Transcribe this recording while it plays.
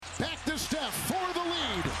for the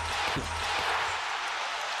lead.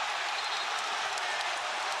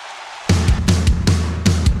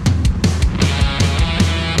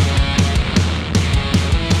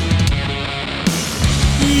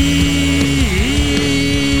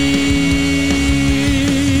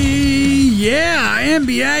 Yeah,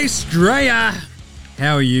 NBA Straya.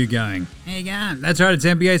 How are you going? How you going? That's right, it's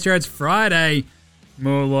NBA Straya. It's Friday.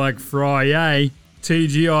 More like Friday.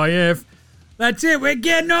 TGIF. That's it, we're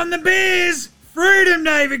getting on the beers. Freedom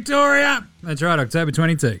Day, Victoria. That's right, October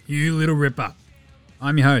 22. You little ripper.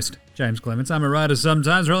 I'm your host, James Clements. I'm a writer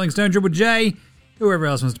sometimes, Rolling Stone, Triple J. Whoever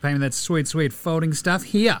else wants to pay me that sweet, sweet folding stuff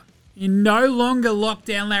here in no longer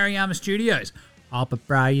lockdown Larry Armour Studios. Oh, but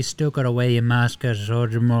bro, you still got to wear your mask as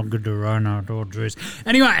soldier more good to run out all juice.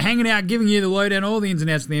 Anyway, hanging out, giving you the lowdown, all the ins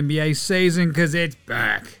and outs of the NBA season, because it's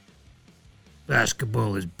back.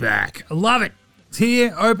 Basketball is back. I love it. It's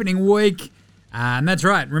here, opening week. And that's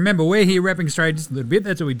right. Remember, we're here repping Australia just a little bit.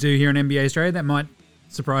 That's what we do here on NBA Australia. That might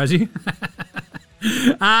surprise you.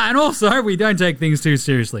 And also, we don't take things too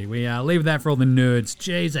seriously. We leave that for all the nerds.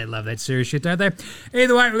 Jeez, they love that serious shit, don't they?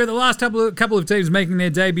 Either way, we've got the last couple of teams making their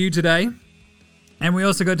debut today. And we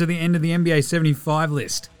also got to the end of the NBA 75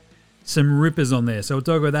 list. Some rippers on there. So we'll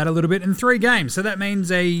talk about that a little bit in 3 games. So that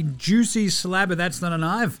means a juicy slab of That's Not a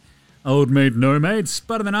Knife. Old mate, no mate.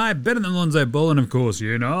 Sputter than I, better than Lonzo Ball. And of course,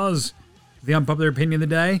 you know, the unpopular opinion of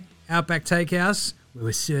the day, Outback Takehouse, where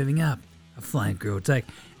we're serving up a flank grilled take.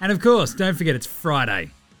 And of course, don't forget it's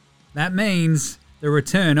Friday. That means the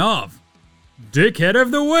return of Dickhead of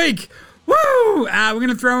the Week. Woo! We're going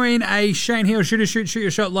to throw in a Shane Hill Shoot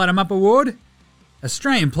Your Shot, Light 'em Up award.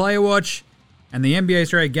 Australian Player Watch, and the NBA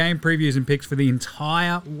Australia game previews and picks for the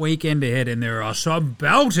entire weekend ahead. And there are some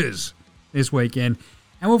belters this weekend.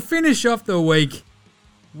 And we'll finish off the week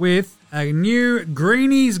with a new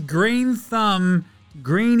Greenies Green Thumb,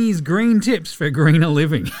 Greenies Green Tips for greener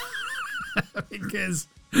living. Because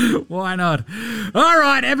why not? All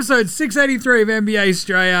right, episode 683 of NBA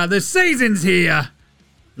Australia. The season's here.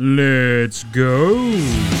 Let's go.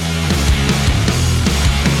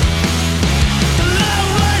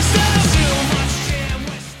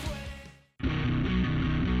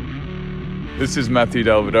 This is Matthew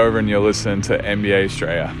Delvedova and you're listening to NBA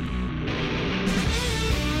Australia.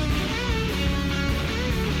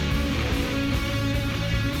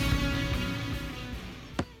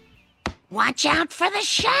 Watch out for the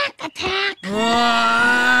shark attack.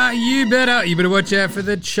 You better watch out for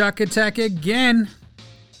the chuck attack again.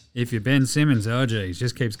 If you're Ben Simmons, oh geez,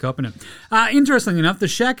 just keeps copping it. Interestingly enough, the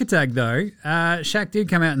Shaq attack though, Shaq did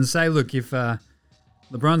come out and say, look, if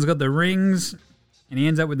LeBron's got the rings and he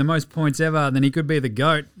ends up with the most points ever, then he could be the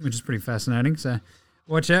GOAT, which is pretty fascinating. So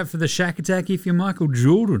watch out for the Shaq attack if you're Michael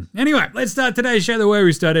Jordan. Anyway, let's start today's show the way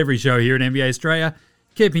we start every show here at NBA Australia,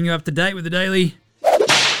 keeping you up to date with the daily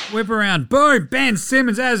whip around. Boom, Ben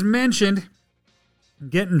Simmons, as mentioned,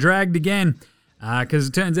 getting dragged again because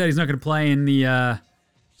it turns out he's not going to play in the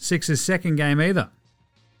Sixers' second game either.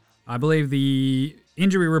 I believe the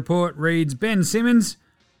injury report reads Ben Simmons,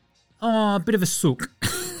 a bit of a sook.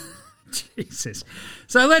 Jesus.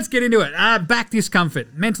 So let's get into it. Back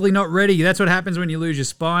discomfort. Mentally not ready. That's what happens when you lose your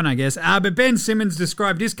spine, I guess. But Ben Simmons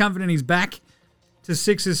described discomfort in his back to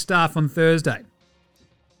Sixers staff on Thursday.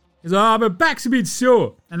 He's like, but back's a bit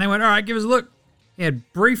sore. And they went, all right, give us a look. He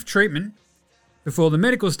had brief treatment before the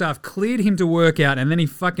medical staff cleared him to work out, and then he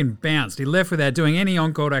fucking bounced. He left without doing any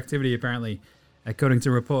on-court activity, apparently, according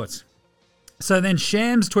to reports. So then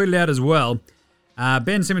Shams tweeted out as well,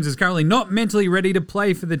 Ben Simmons is currently not mentally ready to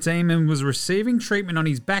play for the team and was receiving treatment on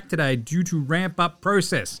his back today due to ramp-up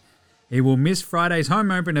process. He will miss Friday's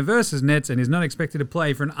home opener versus Nets and is not expected to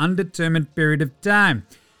play for an undetermined period of time.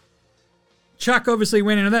 Chuck obviously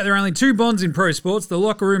went into that. There are only 2 bonds in pro sports, the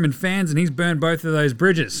locker room and fans, and he's burned both of those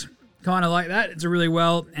bridges. Kind of like that. It's a really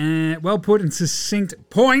well put and succinct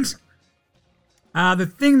point. The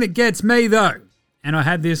thing that gets me, though, and I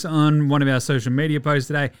had this on one of our social media posts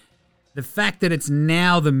today, the fact that it's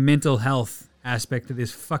now the mental health aspect of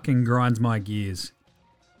this fucking grinds my gears.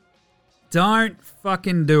 Don't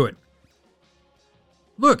fucking do it.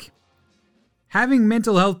 Look, having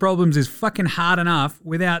mental health problems is fucking hard enough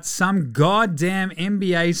without some goddamn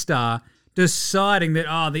NBA star deciding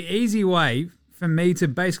that, the easy way for me to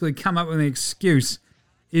basically come up with an excuse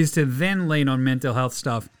is to then lean on mental health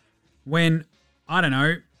stuff when, I don't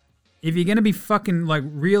know, if you're going to be fucking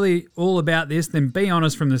really all about this, then be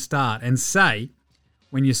honest from the start and say,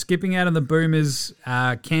 when you're skipping out of the Boomers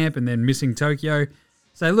camp and then missing Tokyo,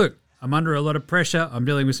 say, look, I'm under a lot of pressure. I'm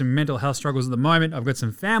dealing with some mental health struggles at the moment. I've got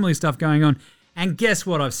some family stuff going on. And guess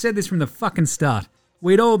what? I've said this from the fucking start.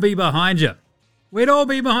 We'd all be behind you. We'd all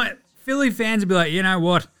be behind. Philly fans would be like, you know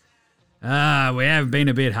what? We have been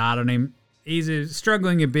a bit hard on him. He's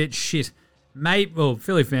struggling a bit. Shit. Well,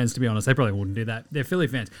 Philly fans, to be honest, they probably wouldn't do that. They're Philly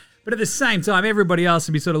fans. But at the same time, everybody else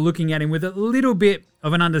would be sort of looking at him with a little bit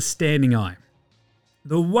of an understanding eye.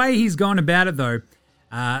 The way he's gone about it, though,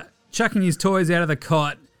 chucking his toys out of the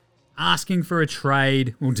cot, asking for a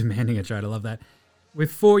trade, well, demanding a trade, I love that.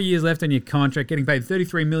 With 4 years left on your contract, getting paid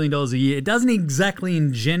 $33 million a year, it doesn't exactly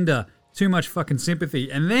engender too much fucking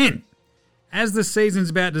sympathy. And then, as the season's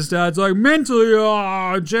about to start, it's like, mentally,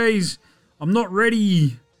 oh, geez, I'm not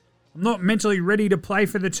ready. I'm not mentally ready to play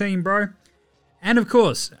for the team, bro. And of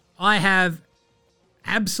course, I have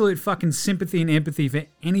absolute fucking sympathy and empathy for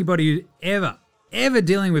anybody who's ever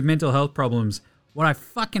dealing with mental health problems. What I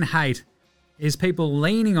fucking hate is people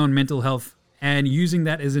leaning on mental health and using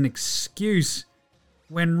that as an excuse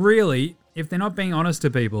when really, if they're not being honest to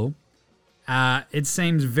people, it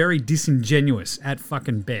seems very disingenuous at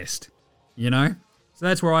fucking best, you know? So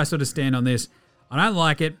that's where I sort of stand on this. I don't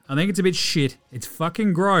like it. I think it's a bit shit. It's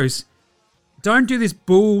fucking gross. Don't do this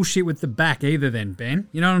bullshit with the back either then, Ben.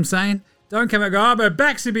 You know what I'm saying? Don't come out and go, oh, my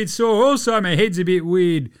back's a bit sore. Also, my head's a bit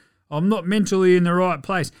weird. I'm not mentally in the right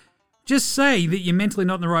place. Just say that you're mentally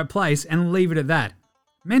not in the right place and leave it at that.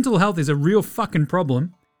 Mental health is a real fucking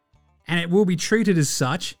problem and it will be treated as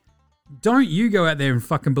such. Don't you go out there and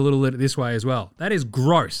fucking belittle it this way as well. That is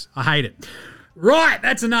gross. I hate it. Right,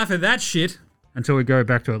 that's enough of that shit until we go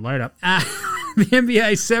back to it later. The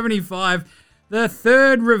NBA 75, the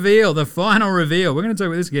third reveal, the final reveal. We're going to talk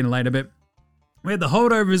about this again later, but we had the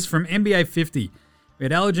holdovers from NBA 50. We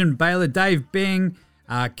had Elgin, Baylor, Dave Bing,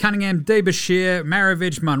 Cunningham, D. Bashir,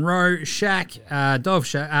 Maravich, Monroe, Shaq,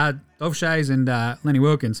 Dovshays, and Lenny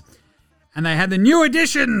Wilkins. And they had the new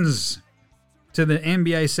additions to the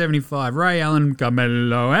NBA 75. Ray Allen,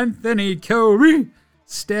 Carmelo Anthony, Kobe,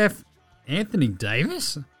 Steph, Anthony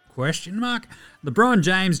Davis? Question mark. LeBron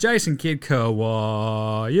James, Jason Kidd,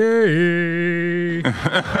 Kawhi.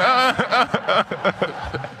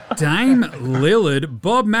 Dame Lillard,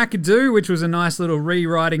 Bob McAdoo, which was a nice little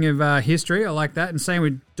rewriting of history. I like that. And same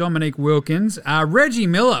with Dominique Wilkins. Reggie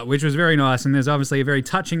Miller, which was very nice. And there's obviously a very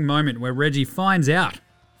touching moment where Reggie finds out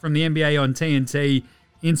from the NBA on TNT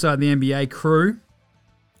inside the NBA crew.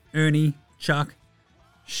 Ernie, Chuck,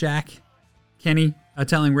 Shaq, Kenny are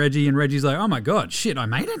telling Reggie, and Reggie's like, oh my God, shit, I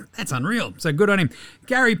made it? That's unreal. So good on him.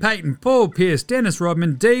 Gary Payton, Paul Pierce, Dennis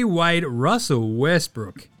Rodman, D. Wade, Russell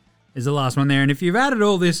Westbrook is the last one there. And if you've added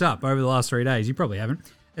all this up over the last 3 days, you probably haven't,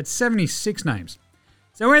 it's 76 names.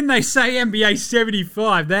 So when they say NBA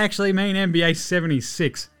 75, they actually mean NBA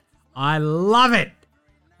 76. I love it.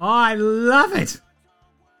 I love it.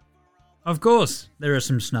 Of course, there are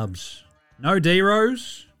some snubs. No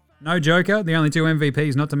D-Rose, no Joker, the only two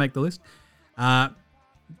MVPs not to make the list.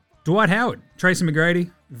 Dwight Howard, Tracy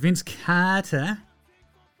McGrady, Vince Carter,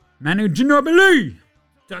 Manu Ginobili,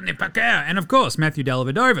 Tony Parker, and of course Matthew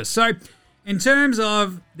Dellavedova. So in terms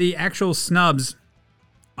of the actual snubs,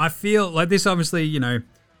 I feel like this obviously, you know,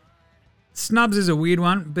 snubs is a weird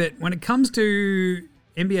one, but when it comes to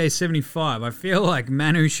NBA 75, I feel like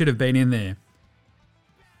Manu should have been in there.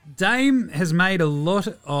 Dame has made a lot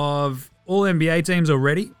of All-NBA teams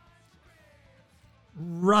already.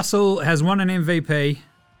 Russell has won an MVP,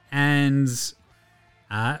 and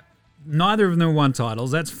neither of them won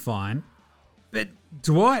titles. That's fine. But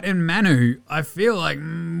Dwight and Manu, I feel like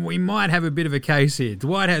we might have a bit of a case here.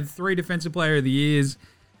 Dwight had 3 Defensive Player of the Years,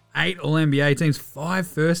 8 All-NBA teams, 5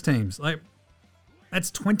 first teams. Like,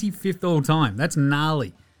 that's 25th all time. That's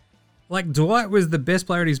gnarly. Like, Dwight was the best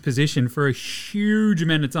player at his position for a huge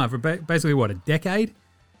amount of time, for basically, what, a decade?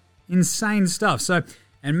 Insane stuff. So,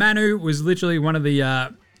 and Manu was literally one of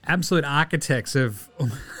the absolute architects of,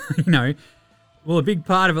 you know, well, a big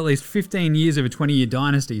part of at least 15 years of a 20-year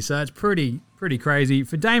dynasty. So it's pretty crazy.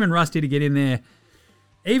 For Dame and Rusty to get in there,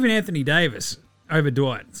 even Anthony Davis over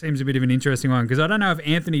Dwight seems a bit of an interesting one, because I don't know if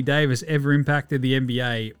Anthony Davis ever impacted the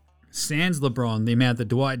NBA sans LeBron the amount that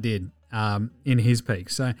Dwight did in his peak.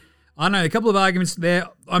 So I don't know, a couple of arguments there.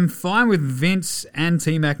 I'm fine with Vince and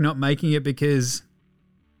T-Mac not making it, because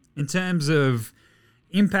in terms of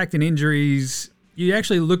impact and injuries, you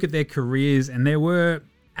actually look at their careers and there were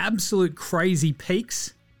absolute crazy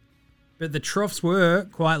peaks, but the troughs were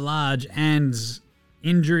quite large, and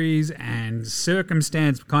injuries and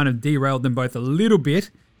circumstance kind of derailed them both a little bit.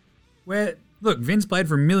 Where, look, Vince played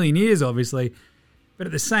for a million years, obviously, but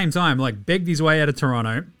at the same time, like, begged his way out of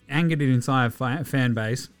Toronto, angered his entire fan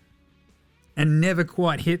base, and never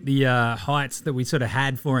quite hit the heights that we sort of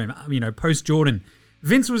had for him, you know, post-Jordan.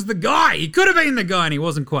 Vince was the guy. He could have been the guy, and he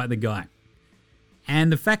wasn't quite the guy.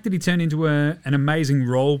 And the fact that he turned into an amazing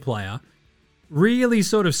role player, really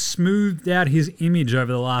sort of smoothed out his image over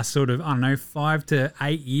the last sort of, 5 to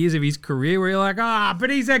 8 years of his career where you're like, but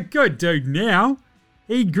he's a good dude now.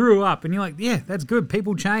 He grew up and you're like, yeah, that's good.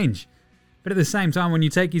 People change. But at the same time, when you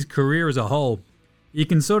take his career as a whole, you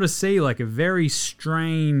can sort of see like a very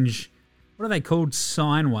strange, what are they called?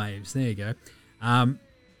 Sine waves. There you go.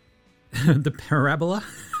 The parabola.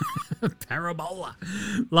 Parabola.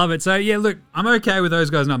 Love it. So, yeah, look, I'm okay with those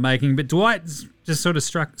guys not making, but Dwight's just sort of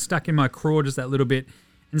stuck in my craw just that little bit.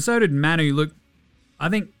 And so did Manu. Look, I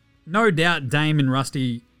think no doubt Dame and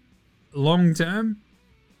Rusty long term,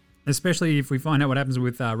 especially if we find out what happens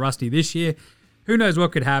with Rusty this year. Who knows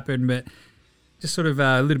what could happen, but just sort of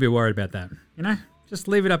a little bit worried about that. You know, just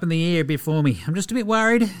leave it up in the air a bit for me. I'm just a bit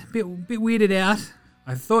worried, a bit weirded out.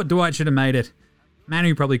 I thought Dwight should have made it.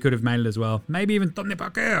 Manu probably could have made it as well. Maybe even Tony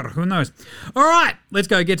Parker. Who knows? All right, let's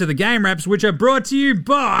go get to the game wraps, which are brought to you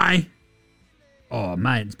by... Oh,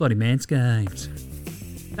 mate, it's bloody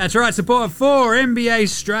Manscaped. That's right, support for NBA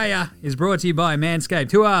Australia is brought to you by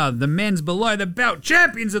Manscaped, who are the men's below-the-belt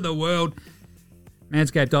champions of the world.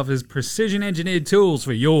 Manscaped offers precision-engineered tools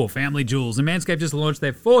for your family jewels, and Manscaped just launched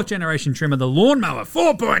their 4th-generation trimmer, the Lawnmower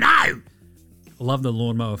 4.0. I love the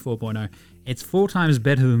Lawnmower 4.0. It's 4 times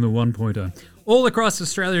better than the 1.0. All across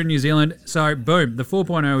Australia and New Zealand. So, boom, the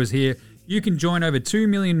 4.0 is here. You can join over 2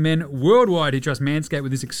 million men worldwide who trust Manscaped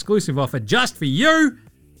with this exclusive offer just for you,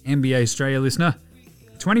 NBA Australia listener.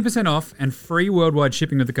 20% off and free worldwide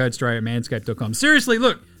shipping with the code STRAY at manscaped.com. Seriously,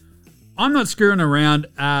 look, I'm not screwing around.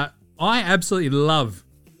 I absolutely love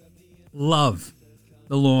the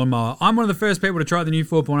lawnmower. I'm one of the first people to try the new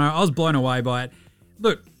 4.0. I was blown away by it.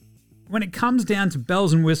 Look, when it comes down to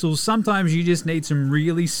bells and whistles, sometimes you just need some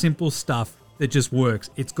really simple stuff that just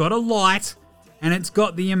works. It's got a light, and it's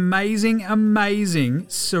got the amazing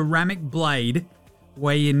ceramic blade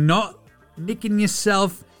where you're not nicking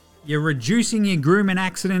yourself, you're reducing your grooming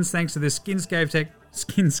accidents thanks to the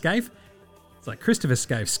Skinscape? It's like Christopher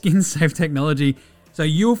Scaife, skin-safe technology. So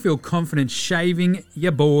you'll feel confident shaving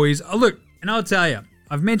your boys. Oh, look, and I'll tell you,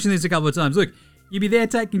 I've mentioned this a couple of times. Look, you'll be there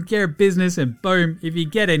taking care of business and boom, if you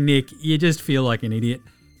get a nick, you just feel like an idiot.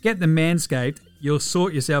 Get the Manscaped. You'll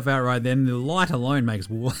sort yourself out right then. The light alone makes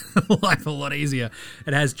life a lot easier.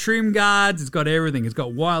 It has trim guards. It's got everything. It's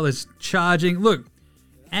got wireless charging. Look,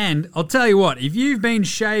 and I'll tell you what, if you've been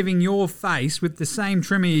shaving your face with the same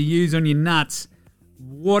trimmer you use on your nuts,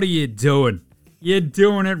 what are you doing? You're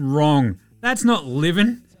doing it wrong. That's not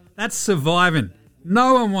living. That's surviving.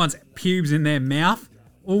 No one wants pubes in their mouth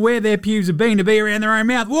or where their pubes have been to be around their own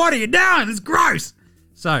mouth. What are you doing? It's gross.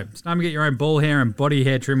 So, it's time to get your own ball hair and body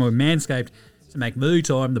hair trimmer with Manscaped to make me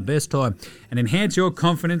time the best time and enhance your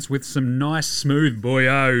confidence with some nice smooth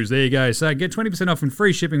boyos. There you go. So get 20% off and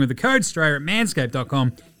free shipping with the code STRAY at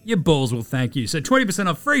manscaped.com. Your balls will thank you. So 20%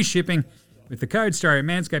 off free shipping with the code STRAY at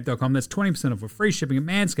manscaped.com. That's 20% off with free shipping at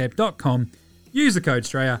manscaped.com. Use the code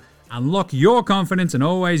STRAY. Unlock your confidence and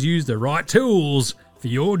always use the right tools for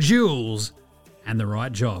your jewels and the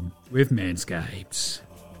right job with Manscaped.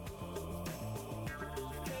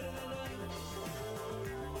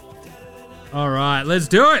 All right, let's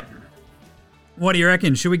do it. What do you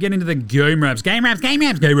reckon? Should we get into the game wraps? Game wraps. The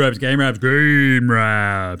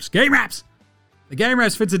game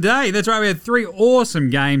wraps for today. That's right, we had 3 awesome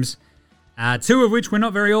games, 2 of which were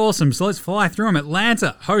not very awesome, so let's fly through them.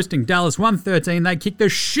 Atlanta hosting Dallas 113. They kicked the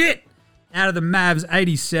shit out of the Mavs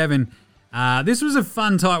 87. This was a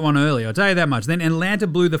fun, tight one early, I'll tell you that much. Then Atlanta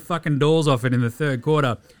blew the fucking doors off it in the third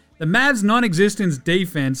quarter. The Mavs' non-existence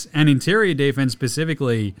defense, and interior defense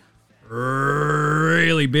specifically,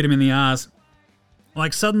 really bit him in the ass.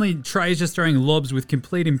 Like, suddenly Trey's just throwing lobs with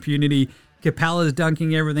complete impunity. Capella's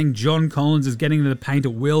dunking everything. John Collins is getting to the paint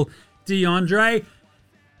at will. DeAndre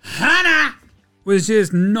Hunter was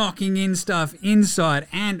just knocking in stuff inside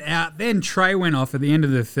and out. Then Trey went off at the end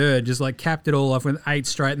of the third, just like capped it all off with 8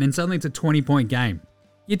 straight, and then suddenly it's a 20-point game.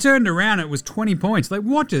 You turned around, it was 20 points. Like,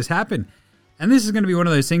 what just happened? And this is going to be one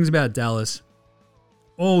of those things about Dallas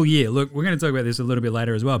all year. Look, we're going to talk about this a little bit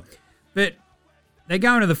later as well. But they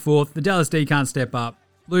go into the fourth. The Dallas D can't step up.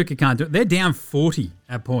 Luka can't do it. They're down 40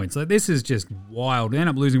 at points. Like, this is just wild. They end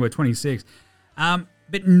up losing by 26.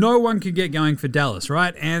 But no one could get going for Dallas,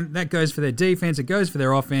 right? And that goes for their defense. It goes for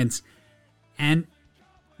their offense. And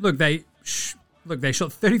look, they shot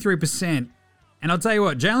 33%. And I'll tell you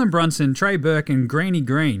what, Jalen Brunson, Trey Burke, and Greeny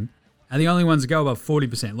Green are the only ones that go above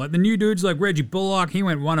 40%. Like the new dudes like Reggie Bullock, he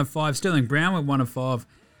went 1 of 5. Sterling Brown went 1 of 5.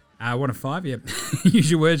 1 of 5, yep.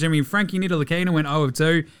 Use your words. I mean, Frankie Ntilikina went 0 of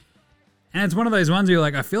 2. And it's one of those ones where you're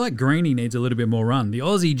like, I feel like Greeny needs a little bit more run. The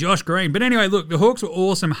Aussie Josh Green. But anyway, look, the Hawks were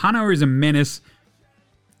awesome. Hunter is a menace.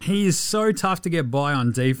 He is so tough to get by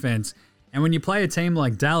on defense. And when you play a team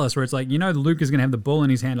like Dallas, where it's like, Luka's going to have the ball in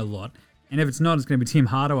his hand a lot, and if it's not, it's going to be Tim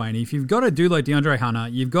Hardaway. And if you've got a dude like DeAndre Hunter,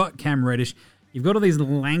 you've got Cam Reddish, you've got all these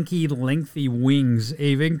lanky, lengthy wings,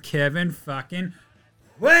 even Kevin fucking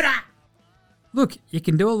Huerta. Look, you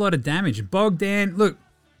can do a lot of damage. Bogdan, look,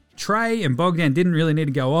 Trey and Bogdan didn't really need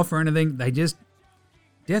to go off or anything. They just,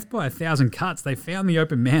 death by 1,000 cuts. They found the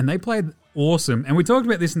open man. They played awesome. And we talked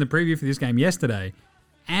about this in the preview for this game yesterday,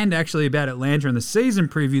 and actually about Atlanta in the season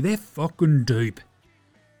preview. They're fucking deep.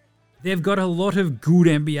 They've got a lot of good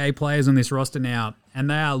NBA players on this roster now, and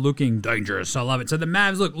they are looking dangerous. I love it. So the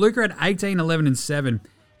Mavs, look, Luka had 18, 11, and 7.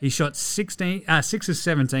 He shot 6 of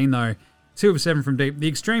 17, though. 2 of 7 from deep. The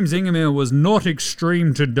extreme zinger meal was not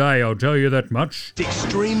extreme today, I'll tell you that much.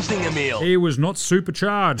 Extreme zinger meal. He was not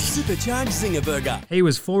supercharged. Supercharged zinger burger. He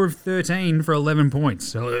was 4 of 13 for 11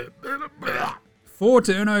 points. 4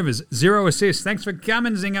 turnovers, 0 assists. Thanks for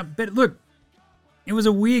coming, Zinger. But look, it was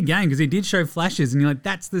a weird game because he did show flashes, and you're like,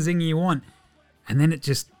 that's the Zinger you want. And then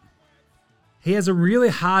he has a really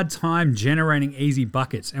hard time generating easy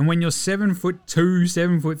buckets. And when you're 7'2",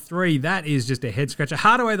 7'3", that is just a head scratcher.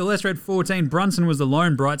 Hardaway, the lesser, had 14. Brunson was the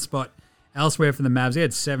lone bright spot elsewhere for the Mavs. He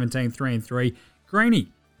had 17, 3 and 3.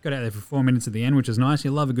 Greeny got out there for 4 minutes at the end, which is nice.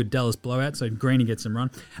 You love a good Dallas blowout, so Greeny gets some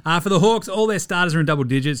run. For the Hawks, all their starters are in double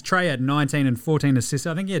digits. Trey had 19 and 14 assists.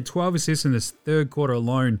 I think he had 12 assists in this third quarter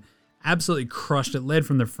alone. Absolutely crushed it, led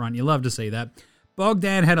from the front. You love to see that.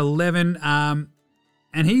 Bogdan had 11,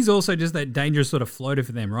 and he's also just that dangerous sort of floater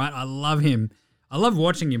for them, right? I love him. I love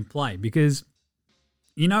watching him play because,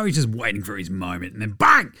 he's just waiting for his moment. And then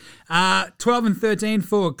bang! 12 and 13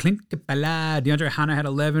 for Clint Capela. DeAndre Hunter had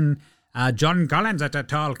 11. John Collins at a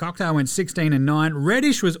tall cocktail went 16 and 9.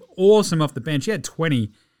 Reddish was awesome off the bench. He had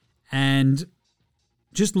 20 and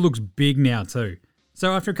just looks big now too.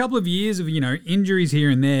 So after a couple of years of, injuries here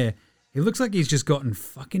and there, he looks like he's just gotten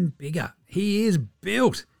fucking bigger. He is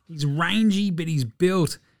built. He's rangy, but he's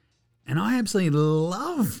built. And I absolutely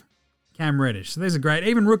love Cam Reddish. So there's a great,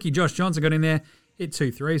 even rookie Josh Johnson got in there, hit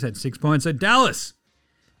 2 threes, had 6 points. So Dallas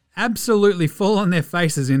absolutely fall on their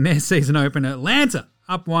faces in their season opener. Atlanta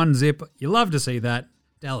up 1 zip. You love to see that.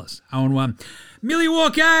 Dallas 0-1.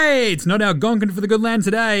 Milwaukee, it's not Algonquin for the good land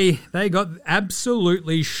today. They got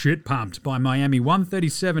absolutely shit pumped by Miami,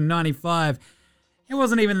 137-95. It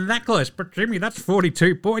wasn't even that close, but Jimmy, that's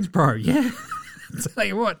 42 points, bro. Yeah, I'll tell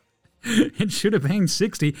you what, it should have been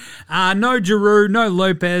 60. No Giroux, no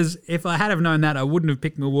Lopez. If I had have known that, I wouldn't have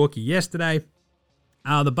picked Milwaukee yesterday.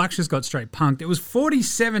 The Bucks just got straight punked. It was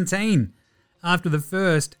 40-17 after the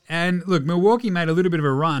first, and look, Milwaukee made a little bit of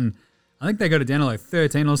a run. I think they got it down to like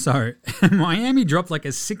 13 or so. Miami dropped like a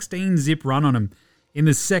 16-zip run on them in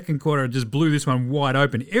the second quarter. It just blew this one wide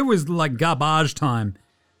open. It was like garbage time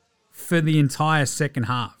for the entire second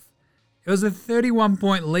half. It was a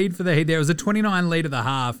 31-point lead for the Heat there. It was a 29 lead at the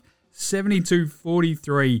half,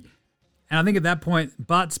 72-43. And I think at that point,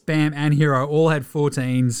 Butts, Bam, and Hero all had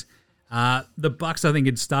 14s. The Bucks, I think,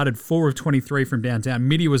 had started 4 of 23 from downtown.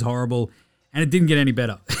 Midi was horrible, and it didn't get any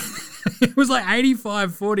better. It was like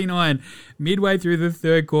 85-49 midway through the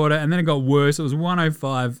third quarter, and then it got worse. It was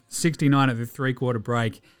 105-69 at the three-quarter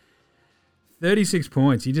break. 36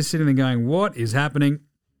 points. You're just sitting there going, what is happening?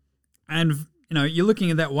 And, you're looking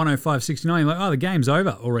at that 105-69, you're like, oh, the game's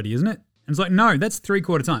over already, isn't it? And it's like, no, that's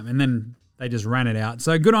three-quarter time. And then they just ran it out.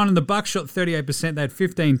 So good on them. The Bucks shot 38%. They had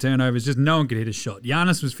 15 turnovers. Just no one could hit a shot.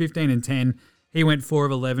 Giannis was 15 and 10. He went 4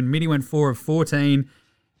 of 11. Midi went 4 of 14.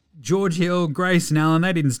 George Hill, Grayson Allen,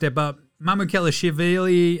 they didn't step up. Mamu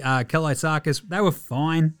Kelishvili, Kalisakis, they were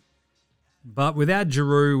fine. But without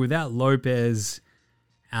Giroux, without Lopez,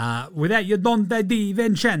 without Yodonte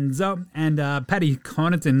DiVincenzo, and Patty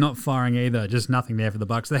Connaughton not firing either, just nothing there for the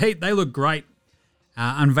Bucks. The Heat, they look great,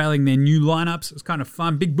 unveiling their new lineups. It was kind of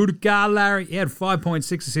fun. Big Budakar, Larry, he had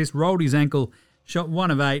 5.6 assists, rolled his ankle, shot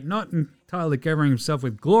 1 of 8, not entirely covering himself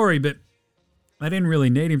with glory, but they didn't really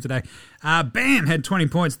need him today. Bam had 20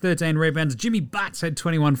 points, 13 rebounds. Jimmy Butts had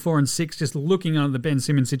 21, 4 and 6, just looking on the Ben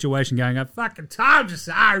Simmons situation going, I fucking told you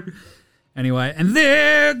so. Anyway, and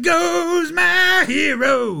there goes my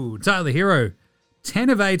hero. Tyler Hero, 10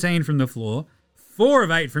 of 18 from the floor, 4 of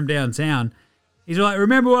 8 from downtown. He's like,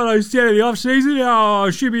 remember what I said in the offseason? Oh, I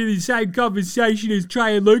should be in the same conversation as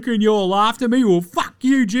Trey and Luka and you all laughed at me. Well, fuck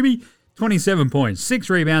you, Jimmy. 27 points, 6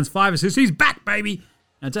 rebounds, 5 assists. He's back, baby.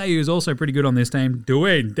 And I'll tell you who's also pretty good on this team,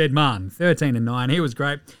 Dwayne Deadman, 13 and 9. He was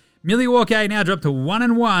great. Milwaukee now dropped to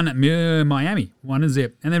 1-1. Miami, 1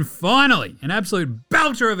 zip. And then finally, an absolute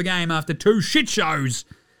belter of a game after 2 shit shows.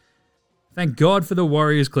 Thank God for the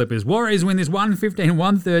Warriors Clippers. Warriors win this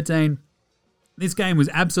 115-113. This game was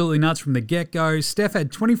absolutely nuts from the get-go. Steph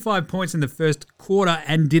had 25 points in the first quarter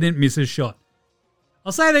and didn't miss a shot.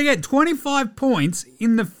 I'll say they get 25 points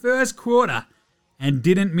in the first quarter and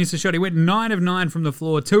didn't miss a shot. He went 9 of 9 from the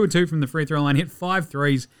floor, 2 of 2 from the free throw line, hit 5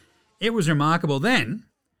 threes. It was remarkable. Then,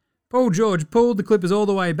 Paul George pulled the Clippers all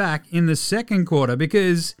the way back in the second quarter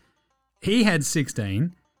because he had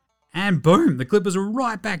 16. And boom, the Clippers were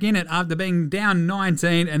right back in it after being down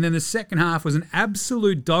 19. And then the second half was an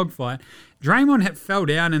absolute dogfight. Draymond fell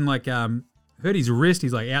down and hurt his wrist.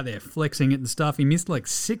 He's out there flexing it and stuff. He missed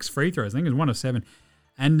 6 free throws. I think it was 1 of 7.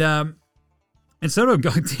 And it sort of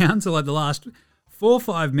got down to the last 4 or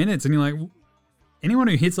 5 minutes. And you're like, anyone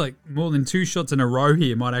who hits more than 2 shots in a row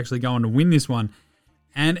here might actually go on to win this one.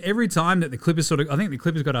 And every time that the Clippers I think the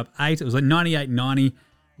Clippers got up 8. It was 98-90.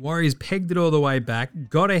 Warriors pegged it all the way back,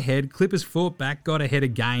 got ahead. Clippers fought back, got ahead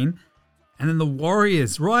again. And then the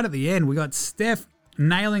Warriors, right at the end, we got Steph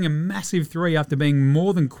nailing a massive 3 after being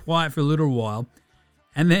more than quiet for a little while.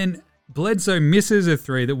 And then Bledsoe misses a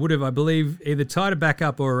 3 that would have, I believe, either tied it back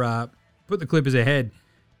up or put the Clippers ahead.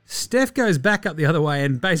 Steph goes back up the other way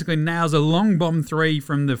and basically nails a long bomb 3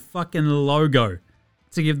 from the fucking logo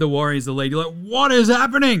to give the Warriors the lead. You're like, what is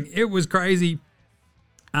happening? It was crazy.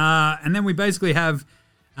 And then we basically have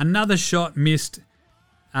another shot missed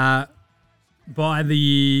by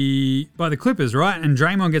the Clippers, right? And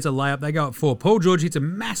Draymond gets a layup. They go up 4. Paul George hits a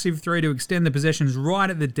massive 3 to extend the possessions right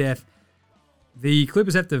at the death. The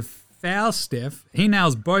Clippers have to foul Steph. He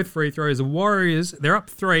nails both free throws. The Warriors, they're up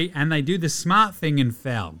 3, and they do the smart thing and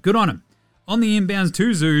foul. Good on him. On the inbounds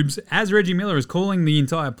to Zoobs, as Reggie Miller is calling the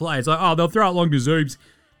entire play, it's they'll throw it long to Zoobs,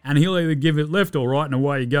 and he'll either give it left or right, and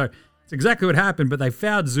away you go. It's exactly what happened, but they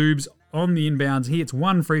fouled Zoobs on the inbounds. He hits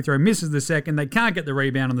 1 free throw, misses the second. They can't get the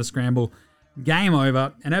rebound on the scramble. Game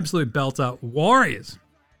over. An absolute belter. Warriors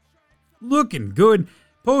looking good.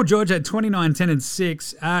 Paul George had 29, 10, and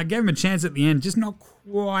 6. Gave him a chance at the end, just not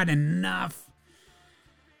quite enough.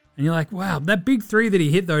 And you're like, wow, that big 3 that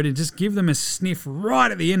he hit, though, to just give them a sniff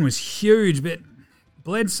right at the end was huge. But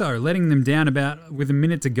Bledsoe letting them down with a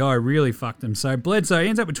minute to go really fucked them. So Bledsoe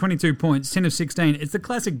ends up with 22 points, 10 of 16. It's the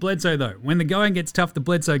classic Bledsoe, though. When the going gets tough, the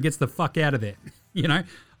Bledsoe gets the fuck out of there.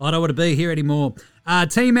 I don't want to be here anymore.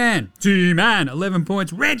 T-Man, 11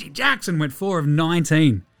 points. Reggie Jackson went 4 of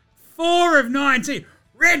 19. 4 of 19.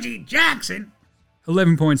 Reggie Jackson,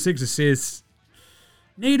 11.6 assists.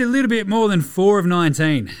 Need a little bit more than 4 of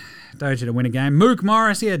 19. Don't you to win a game. Mook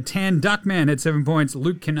Morris, he had 10. Duckman had 7 points.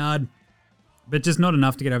 Luke Kennard, but just not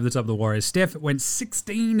enough to get over the top of the Warriors. Steph went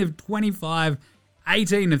 16 of 25,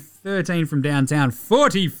 18 of 13 from downtown.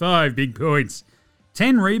 45 big points.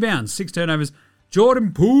 10 rebounds, 6 turnovers.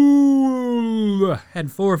 Jordan Poole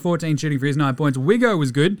had 4 of 14 shooting for his 9 points. Wiggo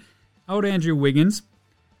was good. Old Andrew Wiggins.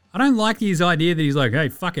 I don't like his idea that he's like, hey,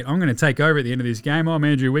 fuck it, I'm going to take over at the end of this game. I'm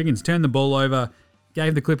Andrew Wiggins. Turned the ball over,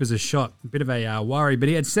 gave the Clippers a shot. A bit of a worry, but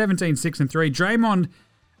he had 17, 6, and 3. Draymond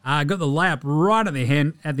got the layup right at the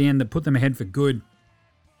end that put them ahead for good.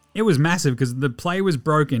 It was massive because the play was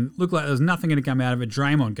broken. Looked like there was nothing going to come out of it.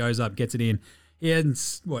 Draymond goes up, gets it in. He had,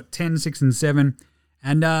 10, 6, and 7.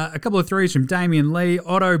 And a couple of threes from Damian Lee.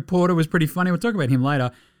 Otto Porter was pretty funny. We'll talk about him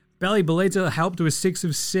later. Belly Belita helped with 6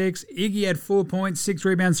 of 6. Iggy had 4 points, 6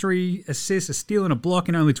 rebounds, 3 assists, a steal and a block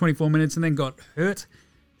in only 24 minutes, and then got hurt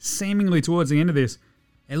seemingly towards the end of this.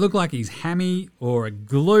 It looked like his hammy or a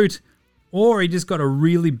glute, or he just got a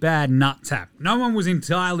really bad nut tap. No one was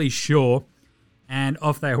entirely sure, and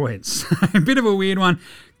off they went. So, a bit of a weird one.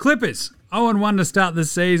 Clippers, 0-1 to start the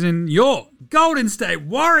season. Your Golden State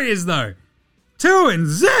Warriors, though,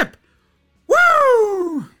 2-0.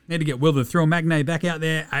 Woo! Need to get Will the Thrill Magnate back out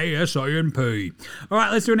there, ASAP. All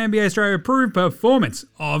right, let's do an NBA Australia approved performance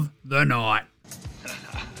of the night.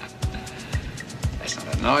 That's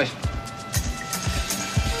not a knife.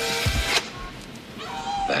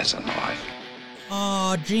 That's a knife.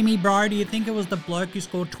 Oh, Jimmy, bro, do you think it was the bloke who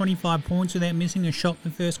scored 25 points without missing a shot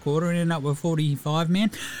in the first quarter and ended up with 45,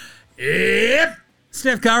 man? Yep.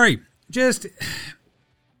 Steph Curry.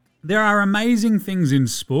 There are amazing things in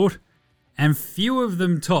sport, and few of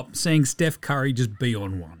them top seeing Steph Curry just be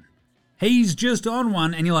on one. He's just on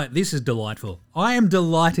one, and you're like, this is delightful. I am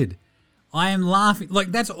delighted. I am laughing.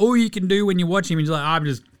 That's all you can do when you watch him. And you're like,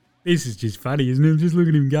 this is just funny, isn't it? Just look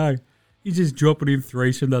at him go. He's just dropping in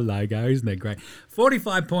threes from the logo. Isn't that great?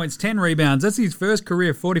 45 points, 10 rebounds. That's his first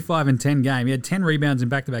career 45 and 10 game. He had 10 rebounds in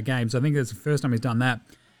back-to-back games. I think that's the first time he's done that.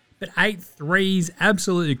 But 8 threes,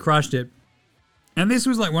 absolutely crushed it. And this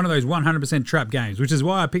was one of those 100% trap games, which is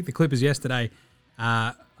why I picked the Clippers yesterday.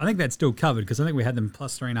 I think that's still covered because I think we had them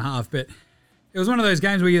plus 3.5. But it was one of those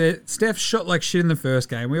games where Steph shot like shit in the first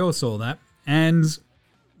game. We all saw that. And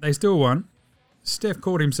they still won. Steph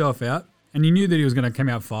caught himself out, and you knew that he was going to come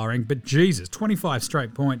out firing, but Jesus, 25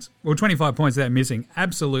 straight points. Well, 25 points without missing.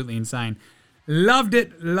 Absolutely insane. Loved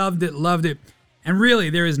it, loved it, loved it. And really,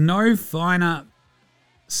 there is no finer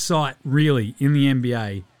sight, really, in the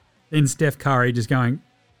NBA than Steph Curry just going,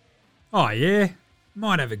 oh, yeah,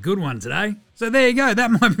 might have a good one today. So there you go.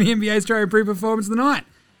 That might be the NBA's trophy performance of the night.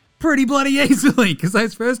 Pretty bloody easily, because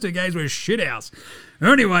those first two games were shithouse.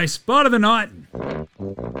 Anyway, spot of the night.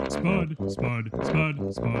 Spud, spud,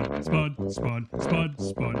 spud, spud, spud, spud, spud,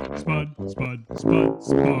 spud, spud, spud, spud,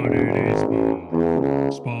 spud, it is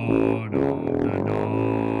spud of the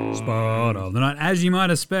night. Spot of the night. As you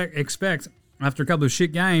might expect, after a couple of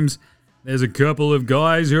shit games, there's a couple of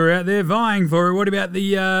guys who are out there vying for it. What about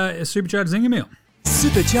the Supercharged Zinger Meal?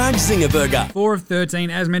 Supercharged Zinger Burger. 4 of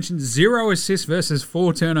 13, as mentioned, 0 assists versus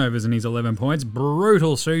 4 turnovers in his 11 points.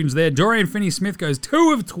 Brutal shoots there. Dorian Finney-Smith goes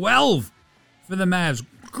 2 of 12 for the Mavs.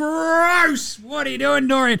 Gross! What are you doing,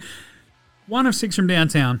 Dorian? 1 of 6 from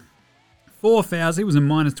downtown. 4 fouls. He was a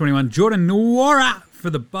minus 21. Jordan Nwora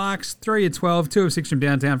for the Bucks. 3 of 12. 2 of 6 from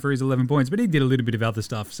downtown for his 11 points. But he did a little bit of other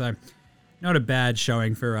stuff, so not a bad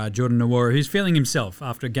showing for Jordan Nwora, who's feeling himself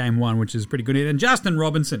after game 1, which is pretty good. And Justin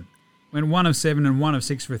Robinson went 1 of 7 and 1 of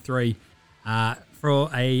 6 for 3 for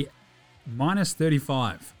a minus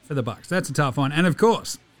 35 for the Bucks. That's a tough one. And of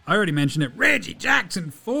course, I already mentioned it, Reggie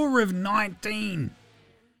Jackson, 4 of 19.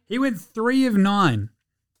 He went 3 of 9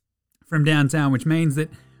 from downtown, which means that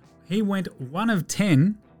he went 1 of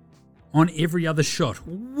 10 on every other shot.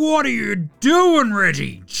 What are you doing,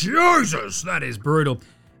 Reggie? Jesus, that is brutal.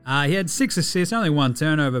 He had 6 assists, only 1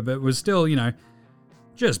 turnover, but was still,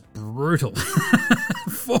 just brutal.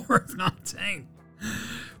 4 of 19.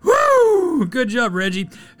 Woo! Good job, Reggie.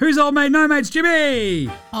 Who's old mate, no mates, Jimmy?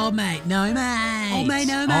 Old mate, no mates. Old mate,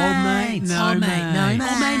 no mates. Old mate, no mates.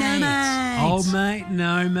 Old mate, no mates. Old mate,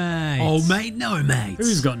 no mates. Old mate, no mates.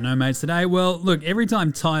 Who's got no mates today? Well, look, every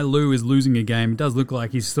time Ty Lue is losing a game, it does look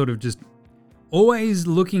like he's sort of just always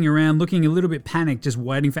looking around, looking a little bit panicked, just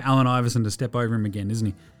waiting for Allen Iverson to step over him again, isn't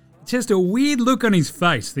he? Just a weird look on his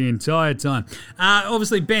face the entire time.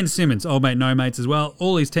 Obviously, Ben Simmons, old mate, no mates as well.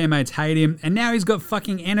 All his teammates hate him. And now he's got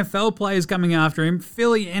fucking NFL players coming after him.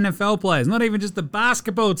 Philly NFL players. Not even just the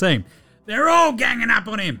basketball team. They're all ganging up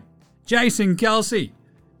on him. Jason Kelsey.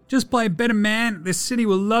 Just play better, man. This city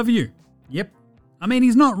will love you. Yep. I mean,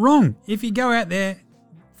 he's not wrong. If you go out there,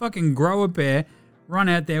 fucking grow a pair, run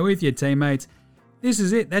out there with your teammates. This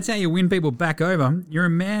is it. That's how you win people back over. You're a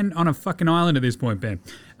man on a fucking island at this point, Ben.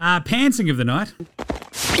 Pantsing of the night.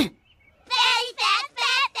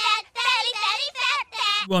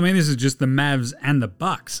 Well, I mean, this is just the Mavs and the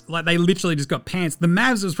Bucks. Like, they literally just got pants. The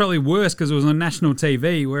Mavs was probably worse because it was on national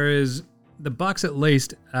TV, whereas the Bucks at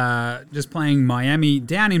least just playing Miami,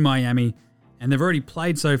 down in Miami, and they've already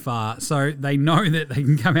played so far, so they know that they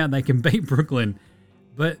can come out, they can beat Brooklyn.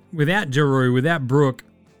 But without Giroux, without Brook,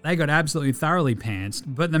 they got absolutely thoroughly pantsed.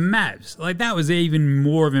 But the Mavs, like, that was even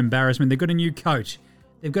more of an embarrassment. They've got a new coach.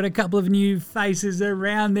 They've got a couple of new faces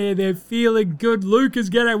around there. They're feeling good. Luke is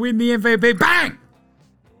going to win the MVP. Bang!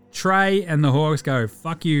 Trey and the Hawks go,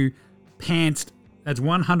 fuck you, pantsed. That's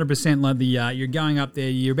 100% like the, you're going up there,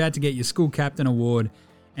 you're about to get your school captain award,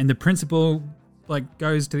 and the principal, like,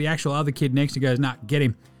 goes to the actual other kid next to you, goes, nah, get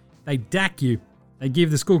him. They dack you. They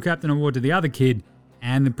give the school captain award to the other kid,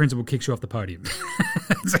 and the principal kicks you off the podium.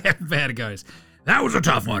 That's how bad it goes. That was a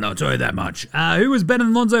tough one, I'll tell you that much. Who was better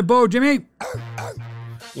than Lonzo Ball, Jimmy?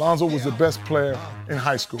 Lonzo was the best player in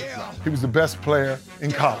high school. He was the best player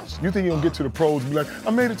in college. You think he'll get to the pros and be like, I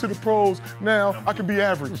made it to the pros, now I can be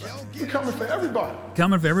average. We're coming for everybody.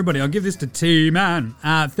 Coming for everybody. I'll give this to T-Man.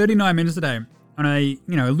 39 minutes today on a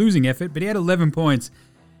losing effort, but he had 11 points.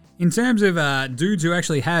 In terms of dudes who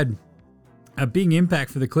actually had a big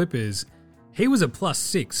impact for the Clippers, he was a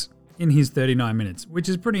 +6 in his 39 minutes, which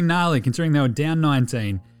is pretty gnarly considering they were down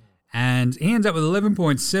 19. And he ends up with 11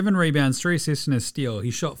 points, 7 rebounds, 3 assists and a steal. He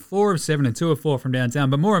shot 4 of 7 and 2 of 4 from downtown.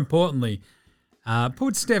 But more importantly,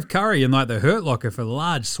 put Steph Curry in like the hurt locker for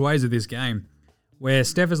large sways of this game, where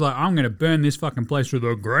Steph is like, I'm going to burn this fucking place to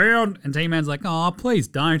the ground. And T-Man's like, oh, please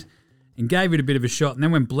don't. And gave it a bit of a shot. And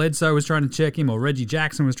then when Bledsoe was trying to check him or Reggie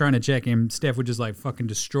Jackson was trying to check him, Steph would just like fucking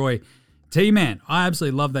destroy T-Man. I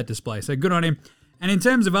absolutely love that display. So good on him. And in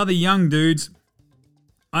terms of other young dudes,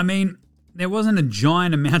 I mean, there wasn't a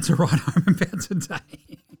giant amount to write home about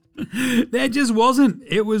today. There just wasn't.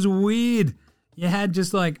 It was weird. You had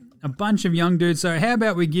just like a bunch of young dudes. So how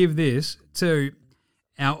about we give this to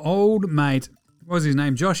our old mate, what was his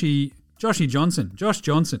name? Josh Johnson.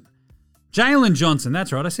 Jalen Johnson.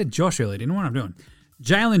 That's right. I said Josh earlier. Didn't know what I'm doing.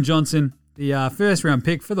 Jalen Johnson, the first round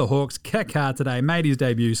pick for the Hawks, Kakar today, made his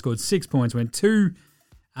debut, scored 6 points, made 2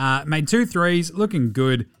 threes, looking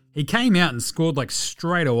good. He came out and scored like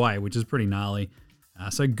straight away, which is pretty gnarly.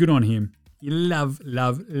 So good on him. You love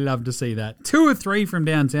to see that. 2 or 3 from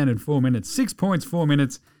downtown in 4 minutes. 6 points, 4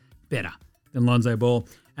 minutes. Better than Lonzo Ball.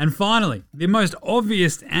 And finally, the most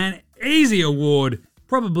obvious and easy award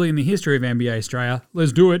probably in the history of NBA Australia.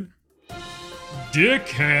 Let's do it.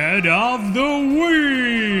 Dickhead of the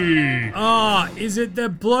Week! Oh, is it the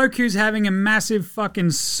bloke who's having a massive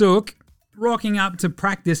fucking sook, rocking up to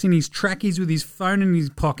practice in his trackies with his phone in his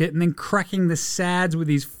pocket and then cracking the sads with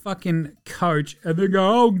his fucking coach and then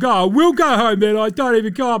go, oh God, we'll go home then. I don't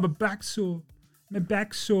even go. I'm a back sore. My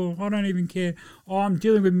back's sore. I don't even care. Oh, I'm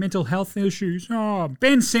dealing with mental health issues. Oh,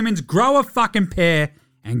 Ben Simmons, grow a fucking pair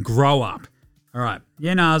and grow up. All right.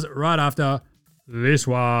 Yenaz, right after this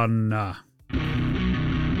one.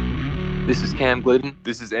 This is Cam Glidden.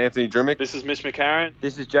 This is Anthony Drimmick. This is Mitch McCarron.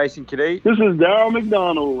 This is Jason Kadee. This is Darryl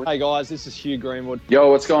McDonald. Hey guys, this is Hugh Greenwood.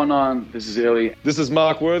 Yo, what's going on? This is Illy. This is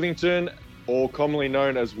Mark Worthington, or commonly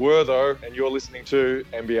known as Wortho, and you're listening to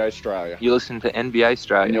NBA Australia. You're listening to NBA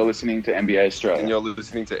Australia. And you're listening to NBA Australia. And you're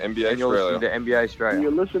listening to NBA and you're Australia. listening to NBA Australia. And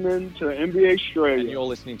you're listening to NBA Australia. And you're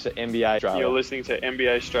listening to NBA Australia. You're listening to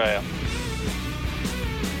NBA Australia.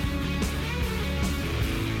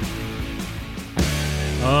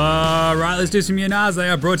 All right, let's do some Yanars. They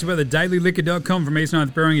are brought to you by thedailyliquor.com from East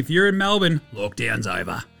Ninth Brewing. If you're in Melbourne, lockdown's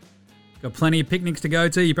over. Got plenty of picnics to go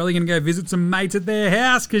to. You're probably going to go visit some mates at their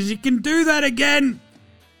house because you can do that again.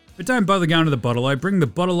 But don't bother going to the Bottle-O. Bring the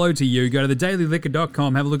Bottle-O to you. Go to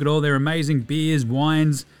thedailyliquor.com. Have a look at all their amazing beers,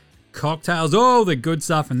 wines, cocktails, all the good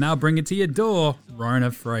stuff, and they'll bring it to your door,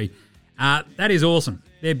 Rona free. That is awesome.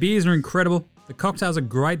 Their beers are incredible. The cocktails are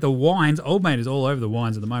great. The wines, Old Mate is all over the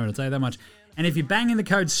wines at the moment, I'll tell you that much. And if you bang in the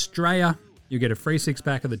code STRAYA, you'll get a free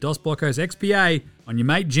 6-pack of the Dos Blocos XPA on your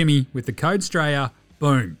mate Jimmy with the code STRAYA.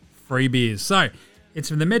 Boom. Free beers. So, it's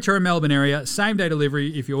from the Metro Melbourne area. Same day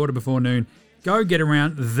delivery if you order before noon. Go get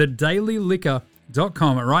around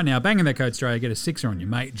thedailyliquor.com right now. Bang in that code STRAYA. Get a 6er on your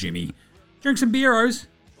mate Jimmy. Drink some beeros.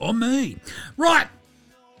 Or me. Right.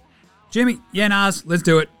 Jimmy, yeah, Nars, let's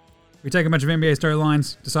do it. We take a bunch of NBA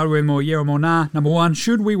storylines, decide whether more yeah or more nah. Number one,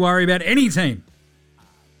 should we worry about any team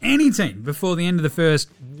before the end of the first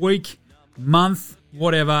week, month,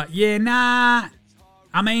 whatever? Yeah, nah.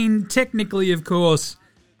 I mean, technically, of course,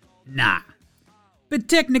 nah. But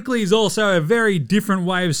technically is also a very different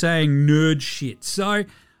way of saying nerd shit. So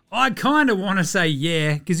I kind of want to say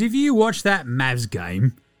yeah, because if you watch that Mavs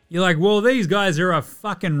game, you're like, well, these guys are a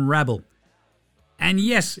fucking rabble. And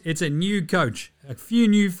yes, it's a new coach, a few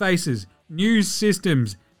new faces, new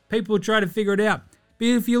systems. People try to figure it out. But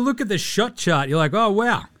if you look at the shot chart, you're like, oh,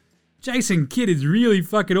 wow. Jason Kidd is really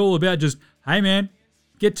fucking all about just, hey, man,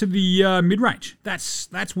 get to the mid-range.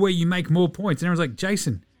 That's where you make more points. And everyone's like,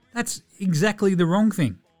 Jason, that's exactly the wrong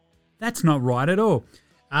thing. That's not right at all.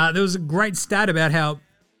 There was a great stat about how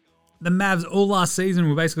the Mavs all last season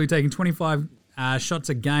were basically taking 25 shots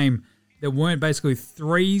a game that weren't basically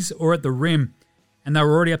threes or at the rim. And they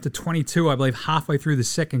were already up to 22, I believe, halfway through the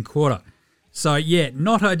second quarter. So, yeah,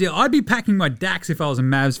 not ideal. I'd be packing my DAX if I was a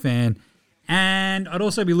Mavs fan. And I'd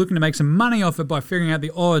also be looking to make some money off it by figuring out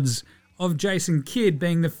the odds of Jason Kidd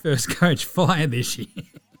being the first coach fired this year.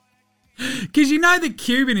 Because you know the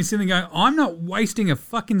Cuban is sitting there going, I'm not wasting a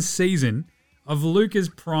fucking season of Luka's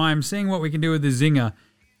prime, seeing what we can do with the Zinger.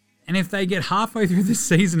 And if they get halfway through the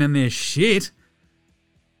season and they're shit,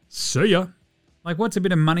 see ya. Like, what's a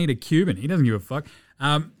bit of money to Cuban? He doesn't give a fuck.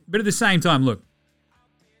 But at the same time, look.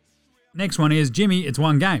 Next one is, Jimmy, it's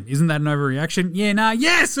one game. Isn't that an overreaction? Yeah, nah.